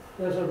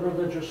as a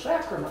religious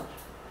sacrament.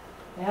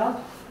 And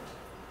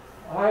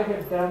I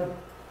have been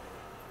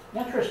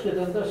interested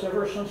in this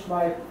ever since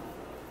my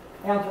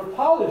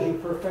anthropology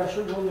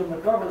professor, William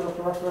McGovern of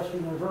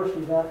Northwestern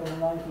University back in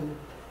the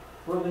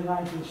early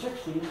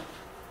 1960s,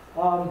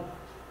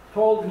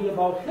 told me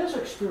about his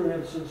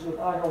experiences with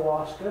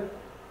ayahuasca.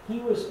 He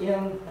was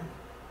in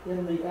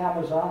the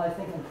Amazon, I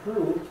think in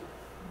Peru,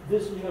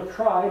 visiting a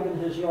tribe in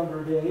his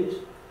younger days,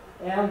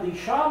 and the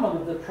shaman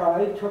of the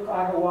tribe took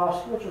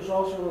ayahuasca, which was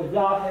also a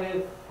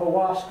yahe,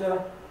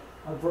 huasca,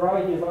 a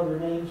variety of other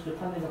names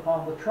depending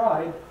upon the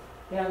tribe,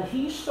 and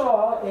he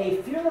saw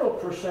a funeral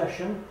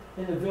procession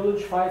in a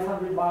village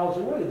 500 miles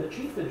away. The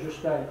chief had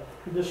just died.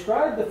 He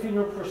described the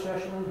funeral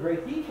procession in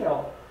great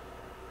detail.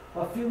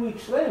 A few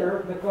weeks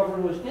later,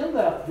 McGovern was in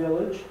that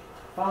village,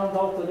 found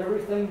out that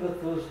everything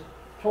that was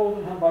told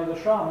to him by the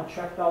shaman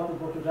checked out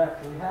with what was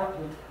actually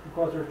happening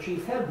because their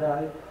chief had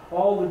died.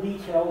 All the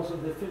details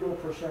of the funeral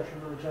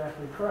procession were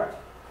exactly correct.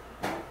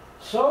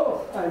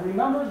 So I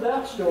remembered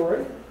that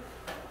story.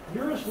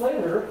 Years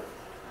later,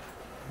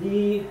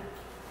 the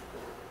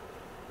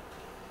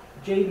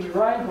J.B.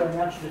 Ryan, who I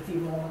mentioned a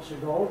few moments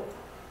ago,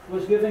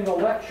 was giving a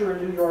lecture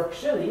in New York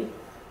City,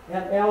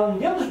 and Allen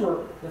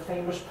Ginsberg, the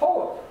famous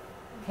poet,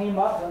 came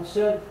up and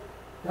said,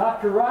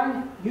 Dr.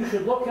 Ryan, you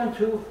should look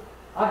into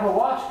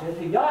ayahuasca,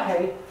 to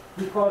Yahe,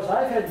 because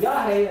I've had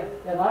Yahe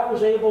and I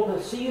was able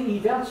to see the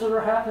events that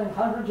are happening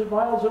hundreds of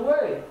miles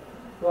away.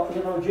 Well,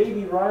 you know,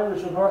 J.B. Ryan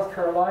was in North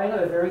Carolina,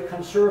 a very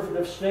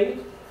conservative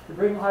state. To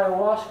bring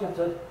ayahuasca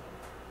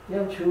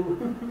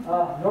into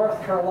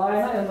North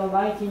Carolina in the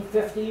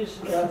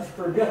 1950s,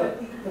 forget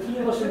it. But he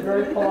listened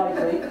very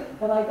politely.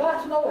 And I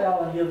got to know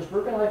Allen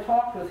Ginsberg, and I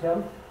talked with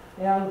him.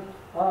 And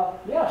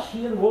yes,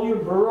 he and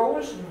William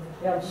Burroughs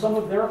and some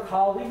of their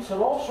colleagues had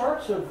all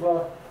sorts of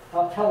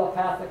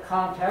telepathic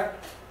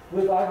contact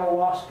with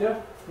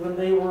ayahuasca when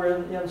they were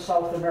in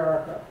South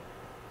America.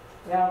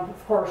 And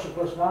of course, it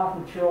was not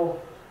until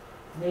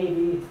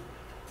maybe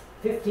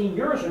 15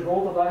 years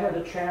ago that I had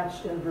a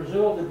chance in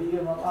Brazil to be in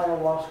an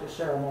ayahuasca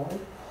ceremony.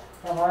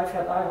 And I've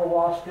had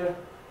ayahuasca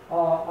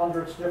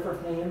under its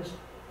different names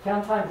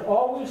 10 times,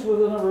 always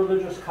within a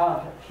religious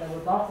context. I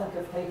would not think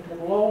of taking it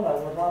alone. I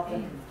would not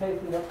think of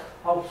taking it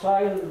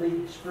outside of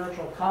the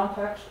spiritual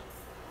context.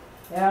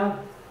 And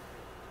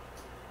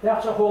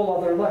that's a whole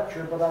other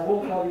lecture, but I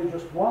will tell you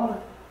just one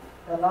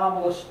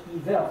anomalous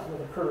event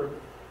that occurred.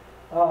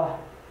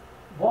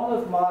 One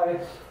of my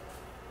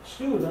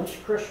students,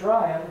 Chris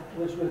Ryan,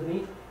 was with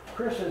me.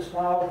 Chris is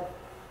now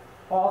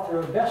author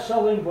of a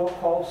best-selling book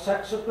called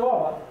Sex at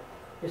Dawn.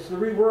 It's the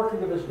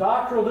reworking of his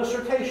doctoral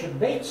dissertation,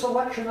 Bait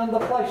Selection in the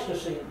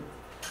Pleistocene,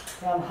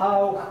 and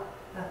how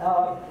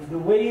the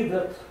way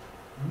that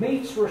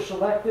mates were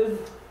selected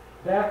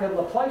back in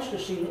the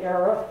Pleistocene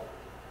era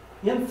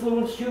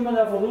influenced human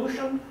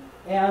evolution,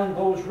 and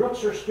those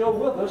roots are still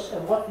with us,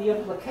 and what the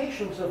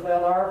implications of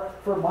that are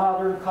for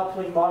modern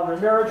coupling, modern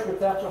marriage, but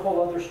that's a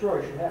whole other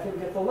story. You should have him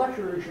get the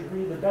lecture, you should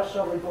read the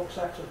best-selling book,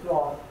 Sex at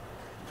Dawn,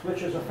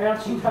 which is a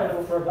fancy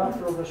title for a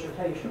doctoral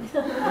dissertation.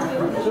 So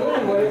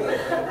anyway,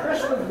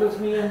 Chris was with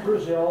me in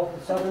Brazil,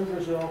 in southern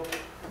Brazil.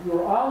 We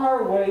were on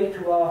our way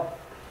to a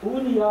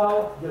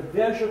União de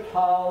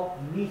Vegetal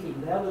meeting.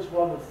 That is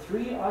one of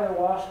 3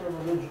 ayahuasca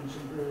religions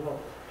in Brazil.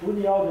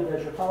 União de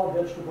Vegetal,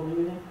 vegetable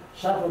eating,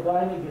 Santo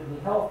Daime, give me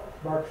health,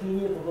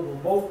 Martini, the little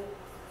boat.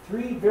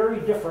 3 very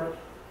different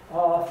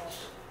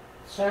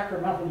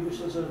sacramental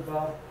uses of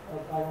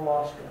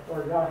ayahuasca,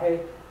 or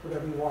Yahe,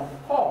 whatever you want to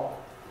call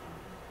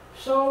it.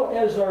 So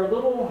as our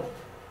little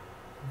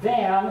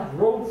van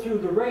rode through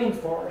the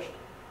rainforest,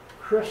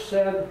 Chris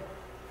said,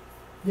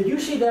 did you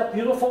see that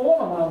beautiful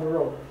woman on the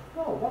road?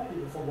 No, what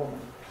beautiful woman?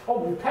 Oh,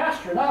 we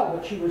passed her now,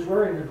 but she was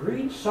wearing a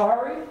green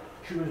sari.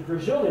 She was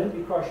Brazilian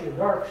because she had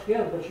dark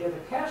skin, but she had a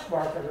cast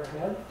mark on her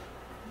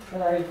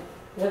head.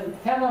 And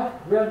henna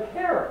red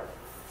hair.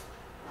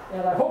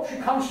 And I hope she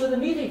comes to the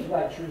meeting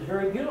tonight. She was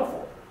very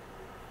beautiful.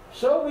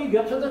 So we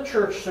get to the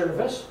church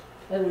service,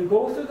 and we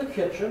go through the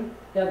kitchen,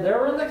 and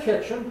there in the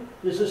kitchen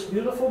is this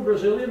beautiful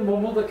Brazilian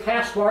woman with a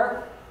cast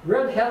mark,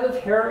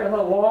 red-headed hair, and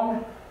a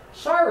long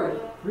sari,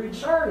 green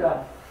sari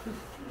on.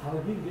 How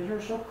did you get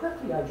here so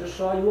quickly? I just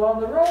saw you on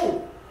the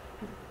road.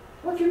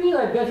 What do you mean?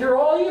 I've been here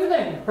all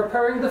evening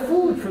preparing the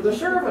food for the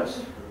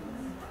service.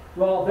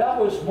 Well, that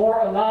was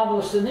more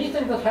anomalous than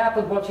anything that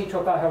happened once he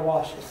took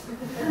ayahuasca.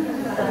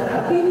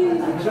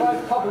 So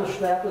I've published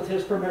that with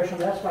his permission.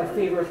 That's my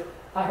favorite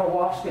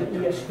ayahuasca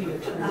ESP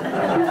experience.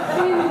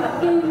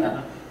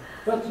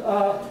 But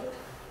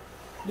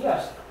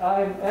yes,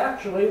 I'm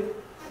actually,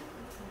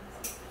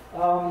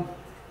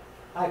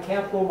 I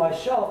can't go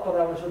myself, but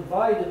I was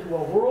invited to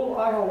a World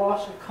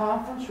Ayahuasca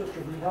Conference, which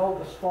will be held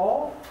this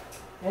fall.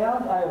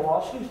 And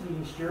ayahuasca is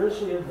being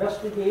seriously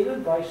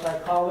investigated by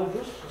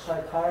psychologists,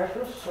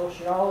 psychiatrists,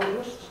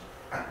 sociologists,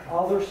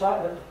 other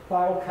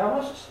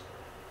biochemists.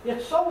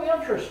 It's so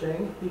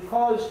interesting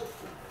because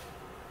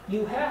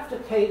you have to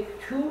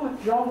take 2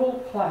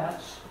 jungle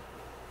plants,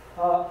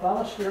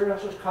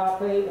 Banisterius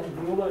cape and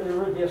Viola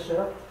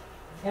iridescens,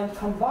 and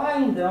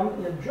combine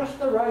them in just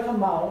the right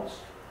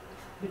amounts,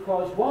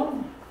 because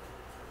one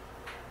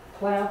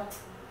plant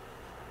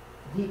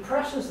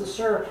depresses the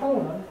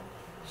serotonin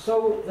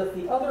so that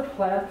the other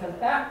plant can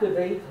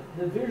activate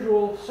the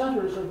visual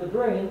centers of the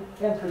brain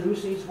and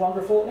produce these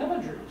wonderful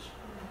imageries.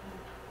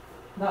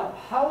 Now,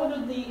 how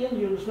did the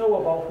Indians know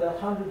about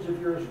that hundreds of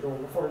years ago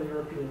before the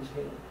Europeans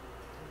came?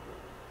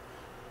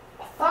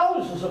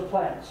 Thousands of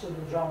plants in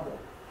the jungle.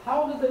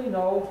 How did they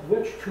know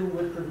which 2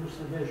 would produce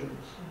the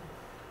visions?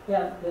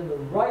 And in the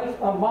right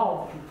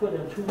amount, you put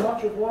in too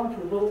much of one,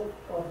 too little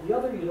of the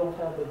other, you don't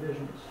have the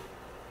visions.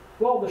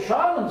 Well, the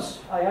shamans,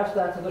 I asked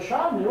that to the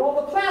shaman, all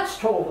the plants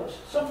told us.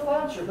 Simple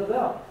answer to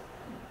them.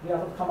 You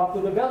haven't come up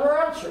with a better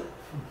answer.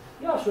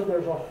 Yeah, so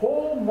there's a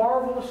whole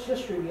marvelous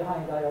history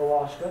behind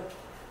ayahuasca,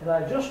 and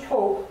I just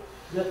hope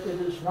that it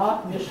is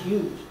not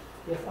misused.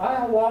 If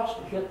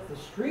ayahuasca hit the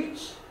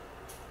streets,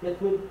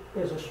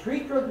 as a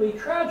street drug, would be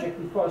tragic,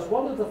 because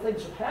one of the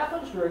things that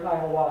happens during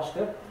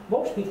ayahuasca,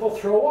 most people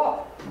throw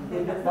up.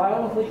 They get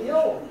violently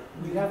ill.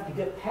 You have to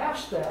get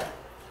past that.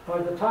 By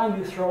the time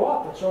you throw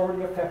up, it's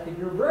already affected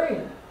your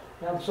brain.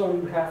 And so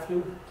you have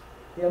to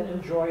then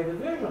enjoy the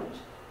visions.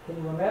 Can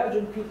you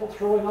imagine people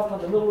throwing up in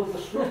the middle of the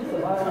street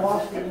with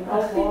ayahuasca being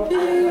outlawed?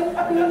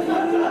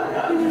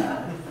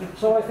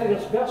 So I think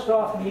it's best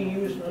off being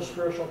used in a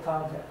spiritual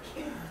context.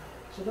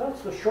 So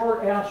that's the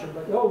short answer.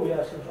 But oh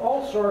yes, there's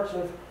all sorts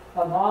of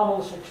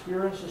anomalous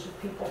experiences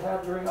that people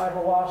have during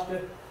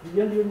ayahuasca.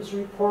 The Indians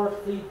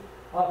report the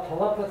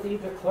telepathy,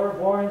 the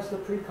clairvoyance, the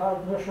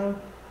precognition.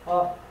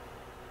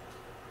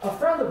 A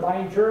friend of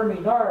mine, Jeremy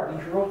Narby,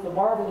 who wrote the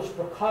marvelous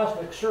book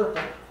Cosmic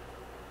Serpent,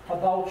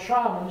 about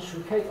shamans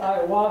who take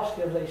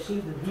ayahuasca and they see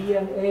the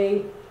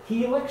DNA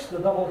helix, the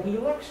double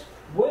helix,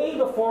 way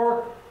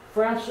before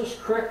Francis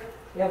Crick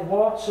and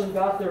Watson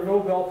got their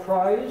Nobel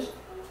Prize.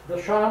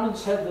 The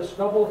shamans had this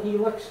double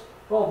helix.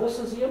 Well, this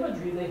is the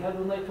imagery they had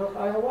when they took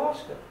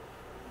ayahuasca.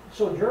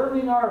 So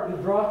Jeremy Narby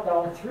brought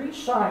down 3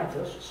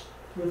 scientists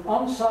with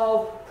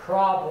unsolved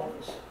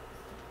problems,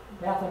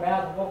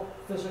 mathematical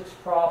physics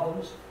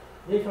problems.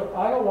 They took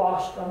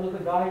ayahuasca under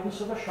the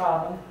guidance of a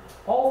shaman.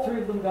 All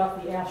 3 of them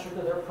got the answer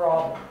to their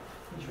problem.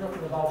 He's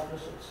written about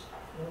this, it's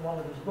in one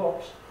of his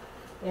books.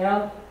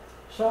 And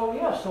so,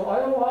 yeah, so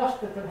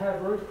ayahuasca can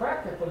have very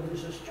practical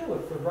uses too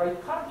if the right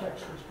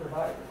context is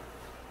provided.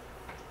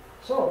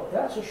 So,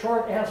 that's a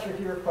short answer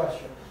to your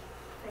question.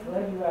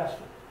 Glad you asked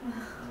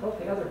it.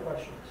 Okay, other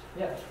questions?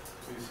 Yes?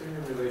 So you see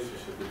the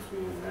relationship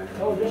between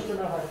entities? Oh, just a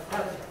minute, I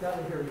haven't got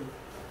to hear you.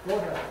 Go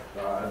ahead.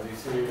 Do you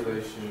see any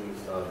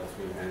relations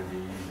between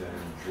entities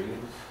and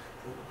dreams?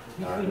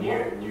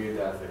 Between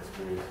Near-death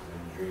experiences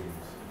and dreams.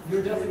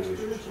 Near-death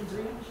experiences and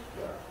dreams?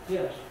 Yeah.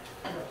 Yes.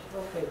 Yes.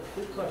 Okay,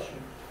 good question.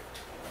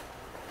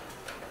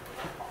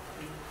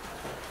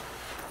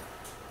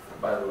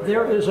 By the way,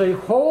 There is a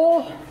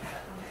whole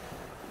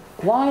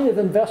line of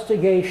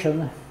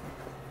investigation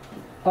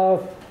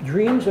of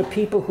dreams of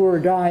people who are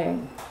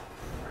dying.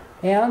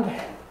 And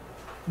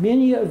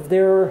many of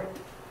their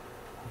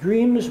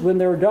dreams when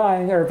they're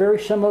dying are very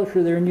similar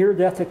to their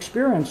near-death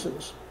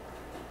experiences.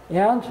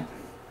 And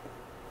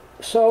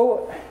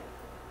so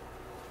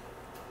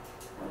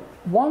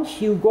once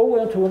you go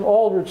into an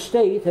altered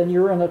state and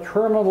you're in a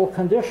terminal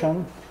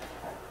condition,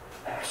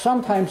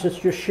 sometimes it's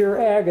just sheer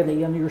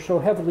agony and you're so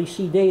heavily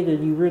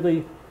sedated you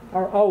really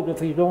are out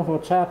if you don't know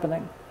what's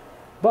happening.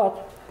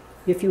 But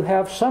if you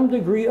have some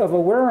degree of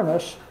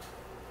awareness,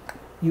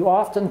 you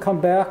often come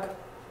back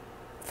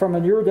from a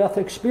near-death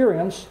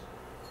experience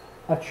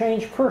a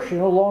changed person.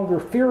 You no longer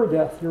fear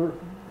death. You're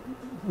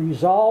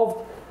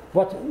resolved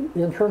what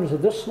in terms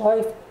of this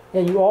life,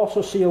 and you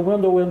also see a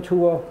window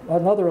into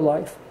another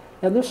life.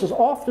 And this is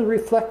often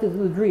reflected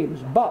in the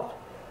dreams. But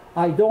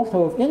I don't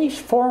know of any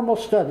formal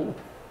study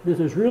that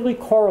has really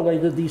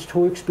correlated these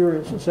 2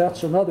 experiences.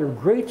 That's another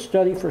great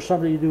study for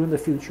somebody to do in the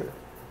future.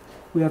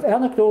 We have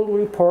anecdotal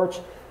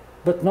reports,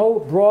 but no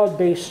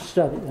broad-based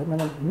study. I'm going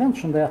to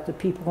mention that to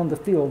people in the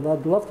field.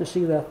 I'd love to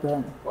see that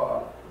done.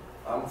 Well,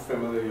 I'm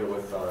familiar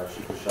with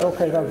Shikusha.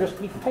 Okay, now just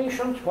be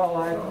patient while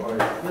I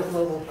get a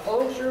little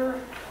closer.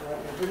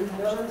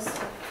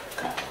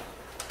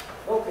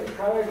 Okay,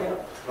 try again.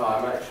 No,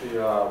 I'm actually,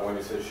 when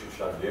you said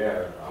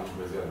Shikusha, I'm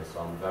Brazilian, so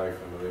I'm very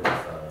familiar with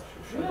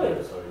Shikusha.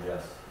 Really? So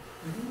yes.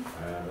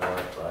 And I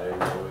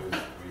always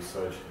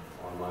research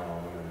on my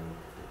own,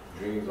 and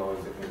dreams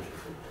always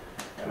interesting.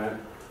 And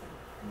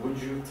would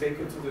you take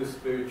it to the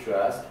spiritual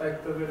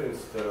aspect of it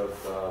instead of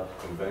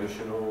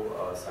conventional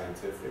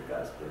scientific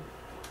aspect?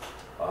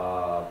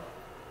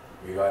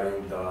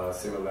 Regarding the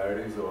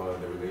similarities or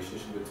the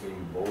relationship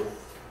between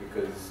both,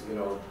 because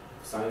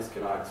science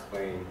cannot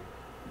explain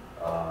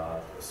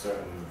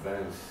certain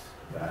events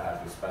that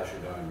happen, especially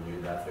during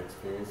near-death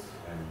experience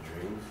and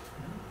dreams,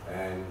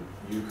 and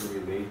you can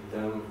relate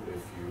them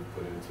if you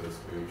put into a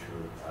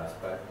spiritual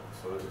aspect.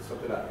 So it's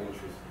something that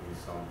interests me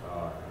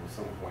at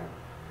some point.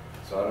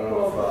 So I don't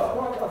know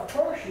if... of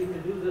course you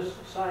can do this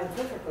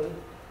scientifically.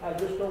 I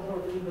just don't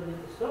know if anybody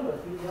has done it.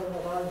 You've done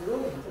a lot of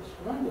drilling. It's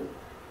splendid.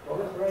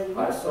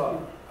 I saw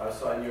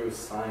a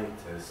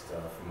neuroscientist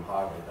from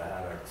Harvard that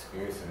had an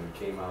experience, and it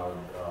came out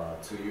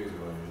 2 years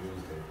ago in the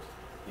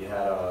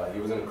Newsday. He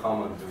was in a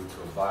coma due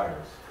to a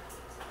virus,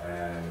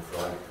 and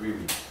for like 3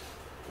 weeks.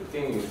 The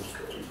thing is,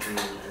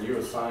 in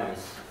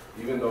neuroscience,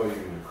 even though you're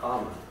in a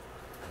coma,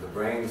 the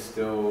brain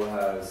still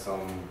has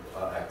some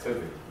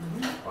activity.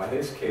 On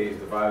his case,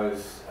 the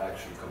virus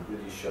actually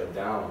completely shut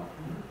down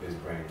his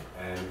brain,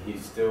 and he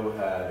still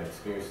had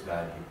experiences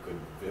that he could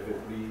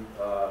vividly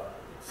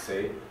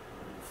say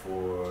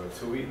for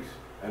 2 weeks.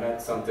 And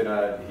that's something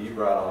that he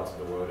brought out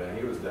to the world, and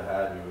he was the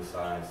head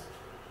neuroscience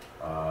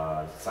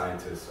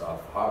scientist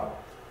of Harvard.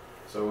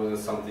 So it wasn't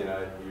something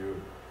that you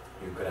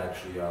could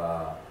actually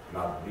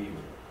not believe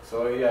in.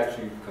 So he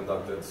actually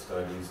conducted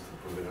studies to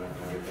prove it and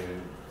everything.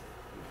 And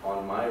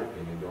on my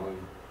opinion, the only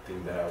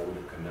thing that I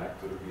would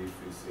connect would be if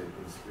you see it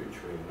in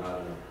spiritual,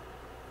 not in a,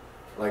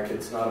 like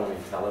it's not only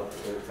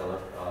telepathy.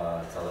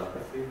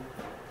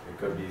 It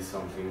could be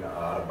something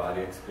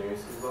out-of-body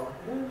experience as well.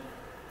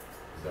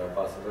 Is that a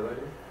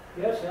possibility?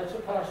 Yes, that's a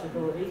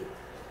possibility.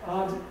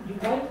 You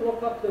might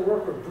look up the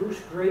work of Bruce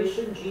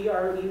Grayson, Greyson,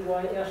 at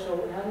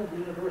the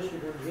University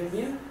of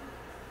Virginia.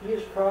 He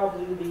is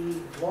probably the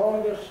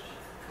longest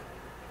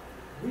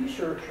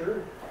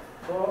researcher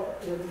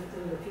in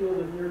the field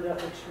of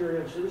near-death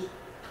experiences,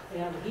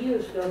 and he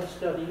has done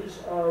studies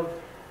of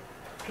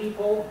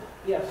people,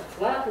 yes,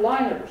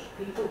 flatliners,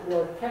 people who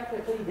are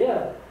technically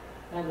dead,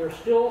 and they're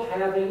still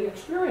having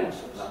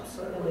experiences.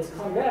 And they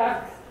come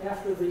back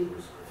after the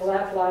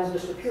flat line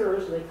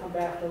disappears, they come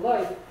back to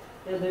life,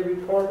 and they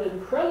report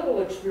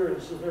incredible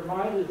experiences. Their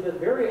mind has been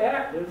very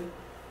active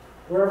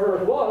wherever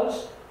it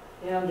was,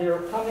 and they're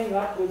coming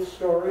up with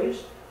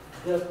stories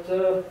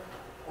that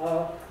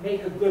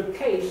make a good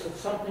case that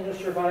something is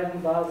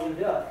surviving bodily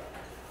death.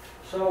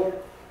 So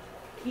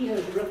he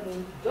has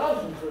written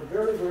dozens of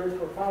very, very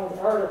profound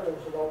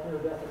articles about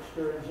near-death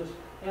experiences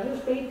and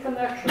has made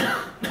connections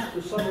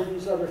to some of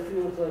these other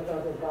fields like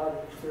out-of-body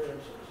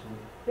experiences.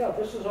 Yeah,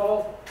 this is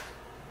all,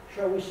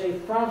 shall we say,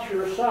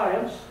 frontier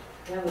science,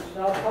 and it's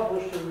now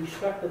published in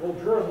respectable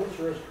journals,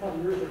 whereas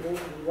 20 years ago it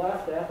was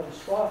laughed at and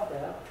scoffed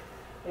at.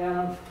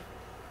 And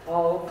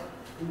I'll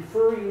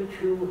refer you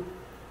to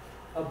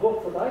a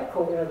book that I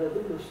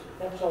co-edited, this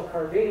Edsel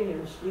Cardani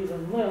and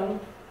Stephen Lynn,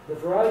 The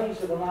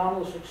Varieties of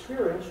Anomalous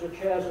Experience, which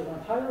has an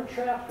entire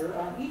chapter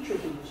on each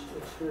of these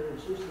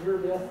experiences,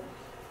 near-death,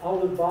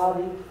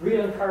 out-of-body,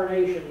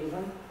 reincarnation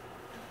even.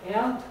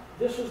 And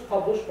this is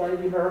published by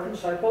the American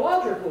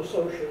Psychological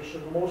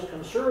Association, the most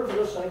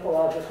conservative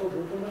psychological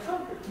group in the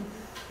country.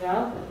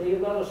 And they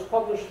let us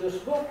publish this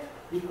book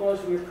because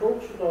we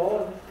approached it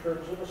all in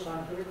terms of a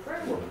scientific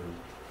framework.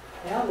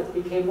 And it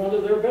became one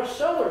of their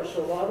bestsellers,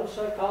 so a lot of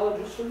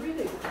psychologists are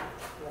reading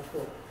that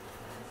book.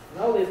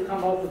 Now they've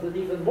come out with an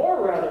even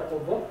more radical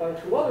book by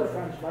two other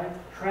friends of mine,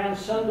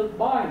 Transcendent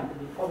Mind, to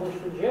be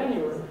published in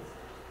January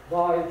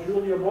by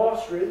Julia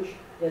Mossridge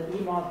and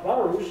Imant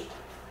Barus.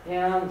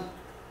 And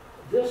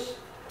this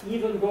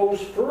even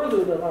goes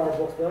further than our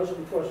book does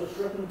because it's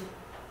written,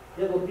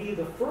 it'll be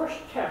the first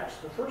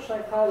text, the first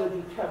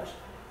psychology text,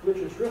 which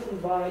is written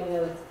by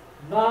in a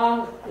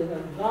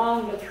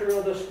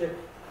non-materialistic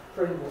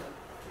framework,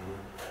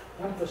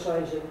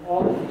 emphasizing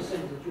all of these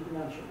things that you've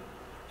mentioned.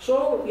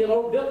 So, you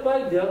know, bit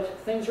by bit,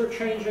 things are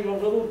changing a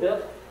little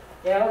bit,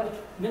 and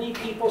many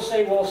people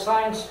say, well,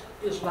 science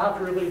is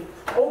not really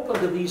open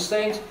to these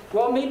things.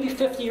 Well, maybe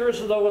 50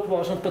 years ago it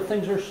wasn't, but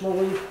things are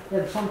slowly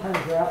and sometimes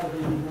rapidly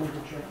beginning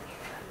to change.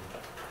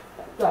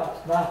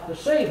 That's not to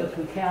say that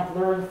we can't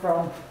learn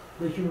from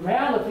the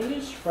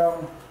humanities,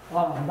 from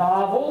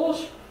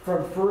novels,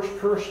 from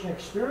first-person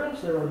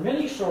experience. There are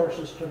many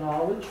sources to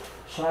knowledge.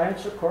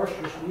 Science, of course,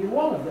 used to be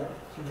one of them.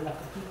 So you have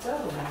to keep that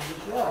in mind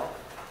as well.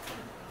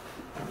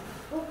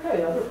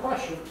 Okay, other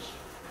questions?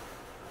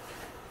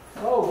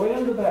 Oh, way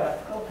in the back.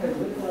 Okay,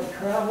 we're going to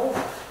travel.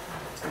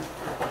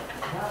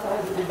 Not out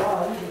of the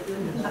body, but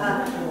in the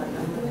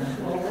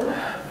slower.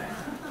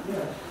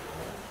 Yes.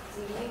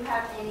 Do you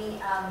have any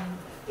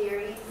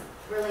theories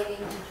relating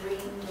to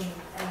dreams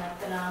and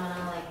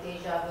phenomena like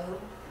deja vu?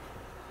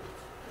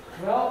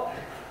 Well,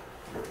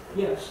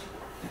 yes,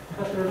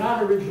 but they're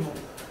not original.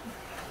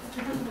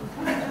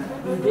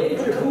 The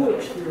deja vu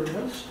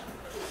experience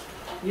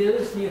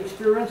is the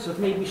experience that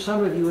maybe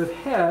some of you have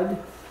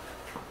had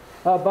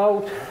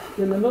about,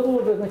 in the middle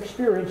of an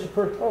experience, a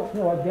person, oh,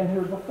 no, I've been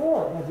here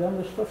before, I've done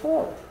this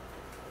before.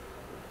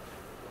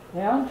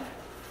 And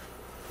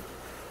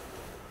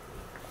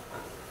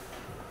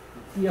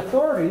the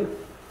authority,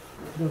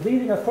 the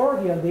leading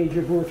authority on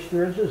deja vu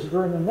experiences is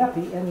Vernon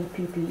Neppe,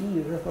 N-E-P-P-E,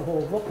 there's wrote a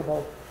whole book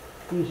about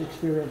these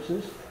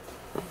experiences.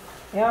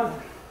 And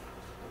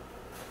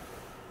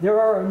there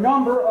are a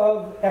number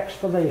of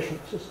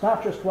explanations. It's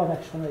not just one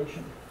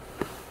explanation.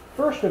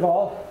 First of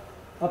all,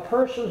 a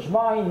person's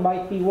mind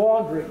might be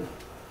wandering.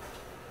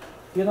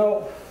 You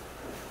know,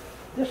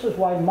 this is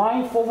why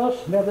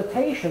mindfulness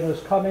meditation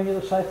is coming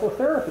into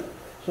psychotherapy.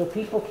 So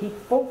people keep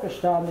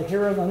focused on the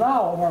here and the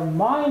now and are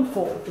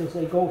mindful as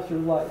they go through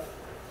life,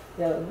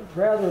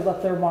 rather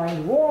let their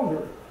mind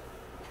wander.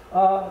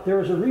 There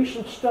is a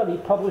recent study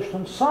published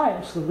in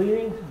Science, the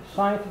leading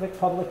scientific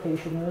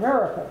publication in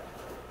America.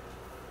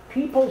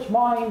 People's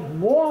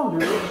mind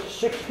wanders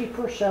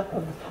 60%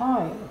 of the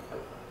time.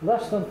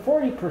 Less than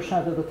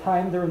 40% of the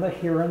time they're in the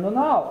here and the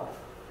now.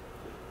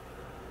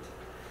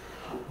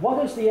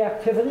 What is the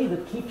activity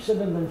that keeps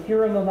them in the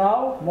here and the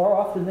now more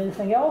often than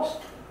anything else?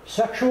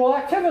 Sexual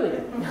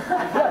activity.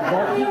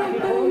 Yeah, they'll keep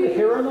people in the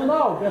here and the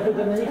now better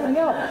than anything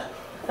else.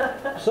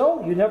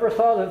 So, you never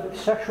thought of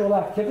sexual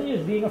activity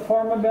as being a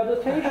form of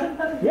meditation?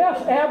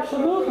 Yes,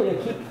 absolutely.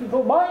 It keeps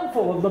people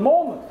mindful of the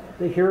moment,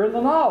 the here and the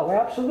now,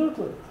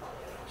 absolutely.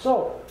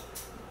 So,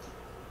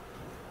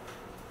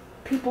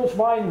 people's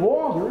mind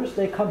wanders,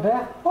 they come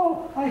back,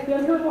 oh, I've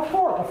been here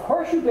before. Of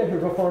course you've been here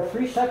before,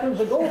 3 seconds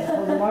ago,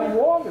 before the mind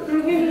wandered.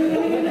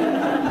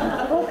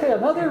 Okay,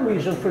 another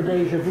reason for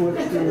deja vu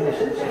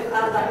experiences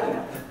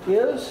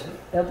is,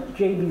 and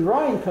J.B.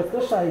 Ryan put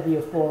this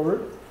idea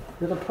forward,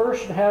 that a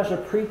person has a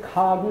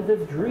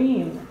precognitive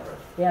dream.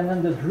 And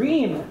in the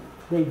dream,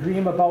 they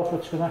dream about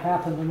what's going to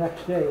happen the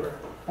next day.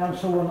 And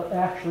so when it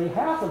actually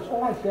happens,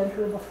 oh, I've been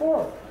here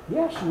before.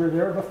 Yes, you were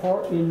there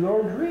before in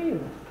your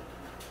dream.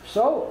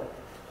 So,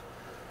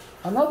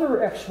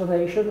 another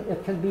explanation,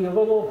 it can be a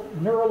little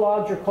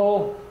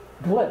neurological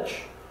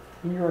glitch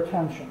in your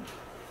attention.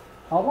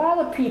 A lot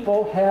of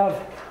people have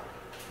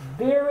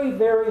very,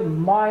 very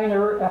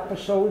minor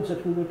episodes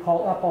that we would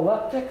call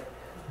epileptic,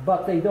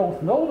 but they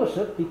don't notice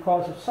it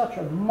because it's such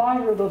a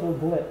minor little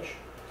glitch.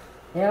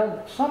 And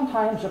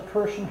sometimes a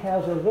person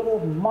has a little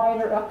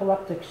minor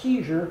epileptic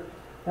seizure,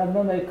 and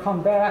then they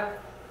come back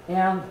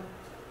and,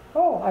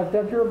 oh, I've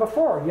been here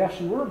before. Yes,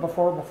 you were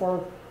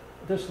before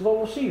this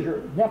little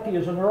seizure. Neppy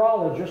is a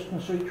neurologist,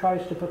 and so he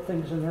tries to put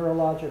things in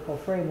neurological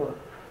framework.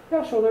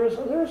 Yeah, so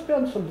there's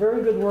been some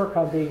very good work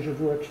on deja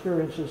vu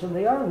experiences, and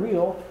they are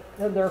real,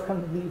 and there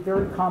can be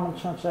very common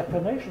sense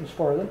explanations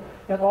for them,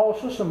 and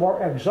also some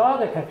more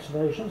exotic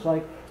explanations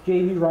like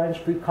J.B. Ryan's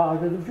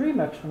precognitive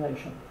dream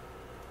explanation.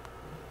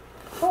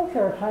 Okay,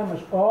 our time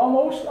is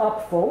almost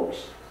up,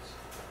 folks.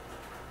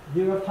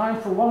 Do you have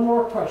time for one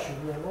more question?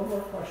 We have one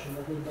more question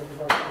that anybody would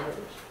like to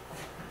raise.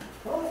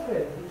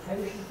 Okay, be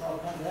patient. I'll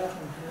come back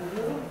and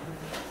hear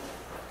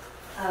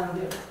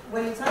you.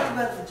 When you talked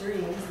about the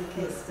dreams,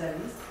 the case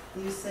studies,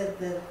 you said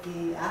that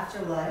the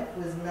afterlife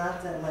was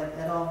not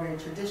at all very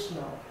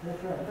traditional.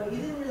 That's right. But you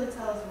didn't really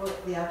tell us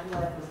what the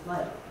afterlife was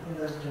like in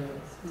those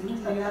dreams. Did you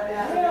tell me that?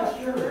 Yeah,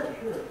 sure.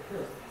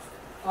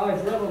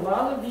 I've read a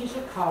lot of these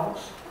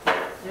accounts,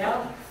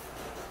 and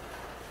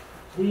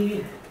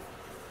the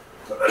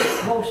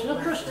most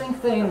interesting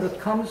thing that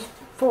comes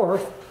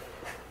forth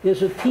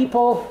is that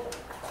people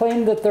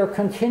claim that they're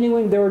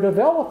continuing their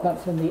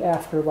development in the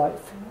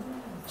afterlife.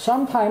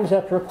 Sometimes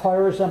that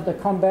requires them to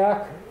come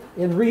back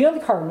and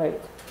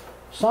reincarnate.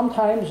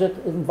 Sometimes it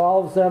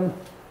involves them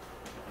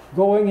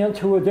going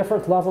into a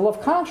different level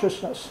of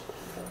consciousness.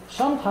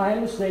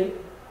 Sometimes they,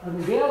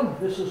 and again,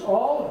 this is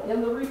all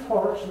in the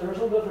reports, there's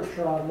a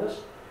literature on this,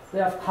 they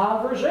have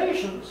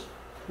conversations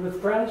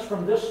with friends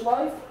from this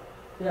life,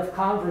 they have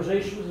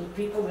conversations with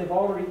people they've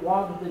already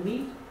wanted to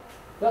meet,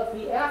 but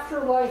the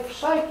afterlife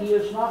psyche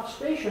is not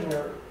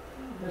stationary.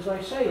 As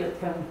I say, it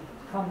can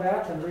come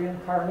back and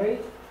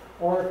reincarnate,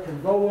 or it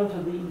can go into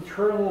the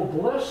eternal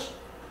bliss,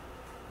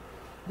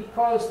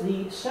 because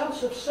the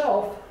sense of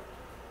self,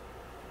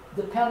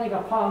 depending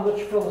upon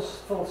which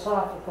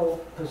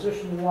philosophical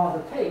position you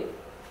want to take,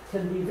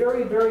 can be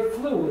very, very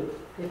fluid.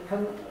 It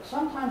can,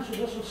 sometimes it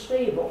isn't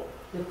stable.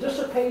 It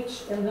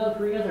dissipates and then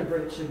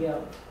reintegrates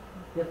again.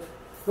 It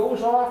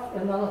goes off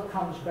and then it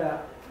comes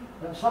back.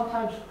 And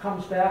sometimes it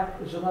comes back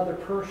as another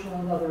person,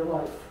 another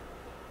life.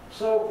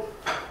 So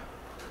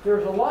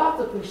there's a lot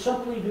that we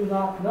simply do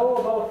not know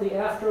about the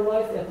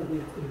afterlife as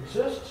it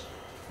exists,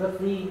 but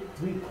the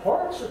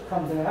reports that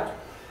come back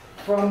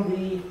from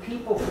the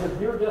people with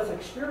near-death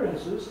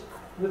experiences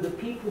with the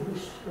people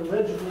who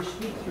allegedly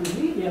speak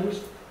through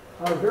mediums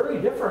are very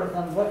different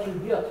than what you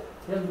get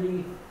in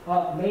the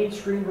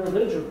mainstream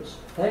religions.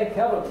 Thank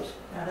heavens.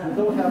 You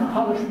don't have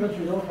punishment,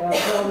 you don't have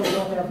hell, you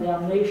don't have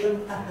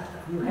damnation.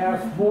 You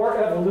have more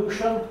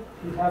evolution,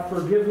 you have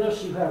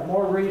forgiveness, you have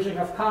more raising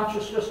of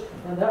consciousness,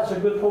 and that's a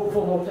good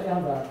hopeful note to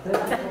end on.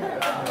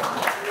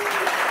 Thank you.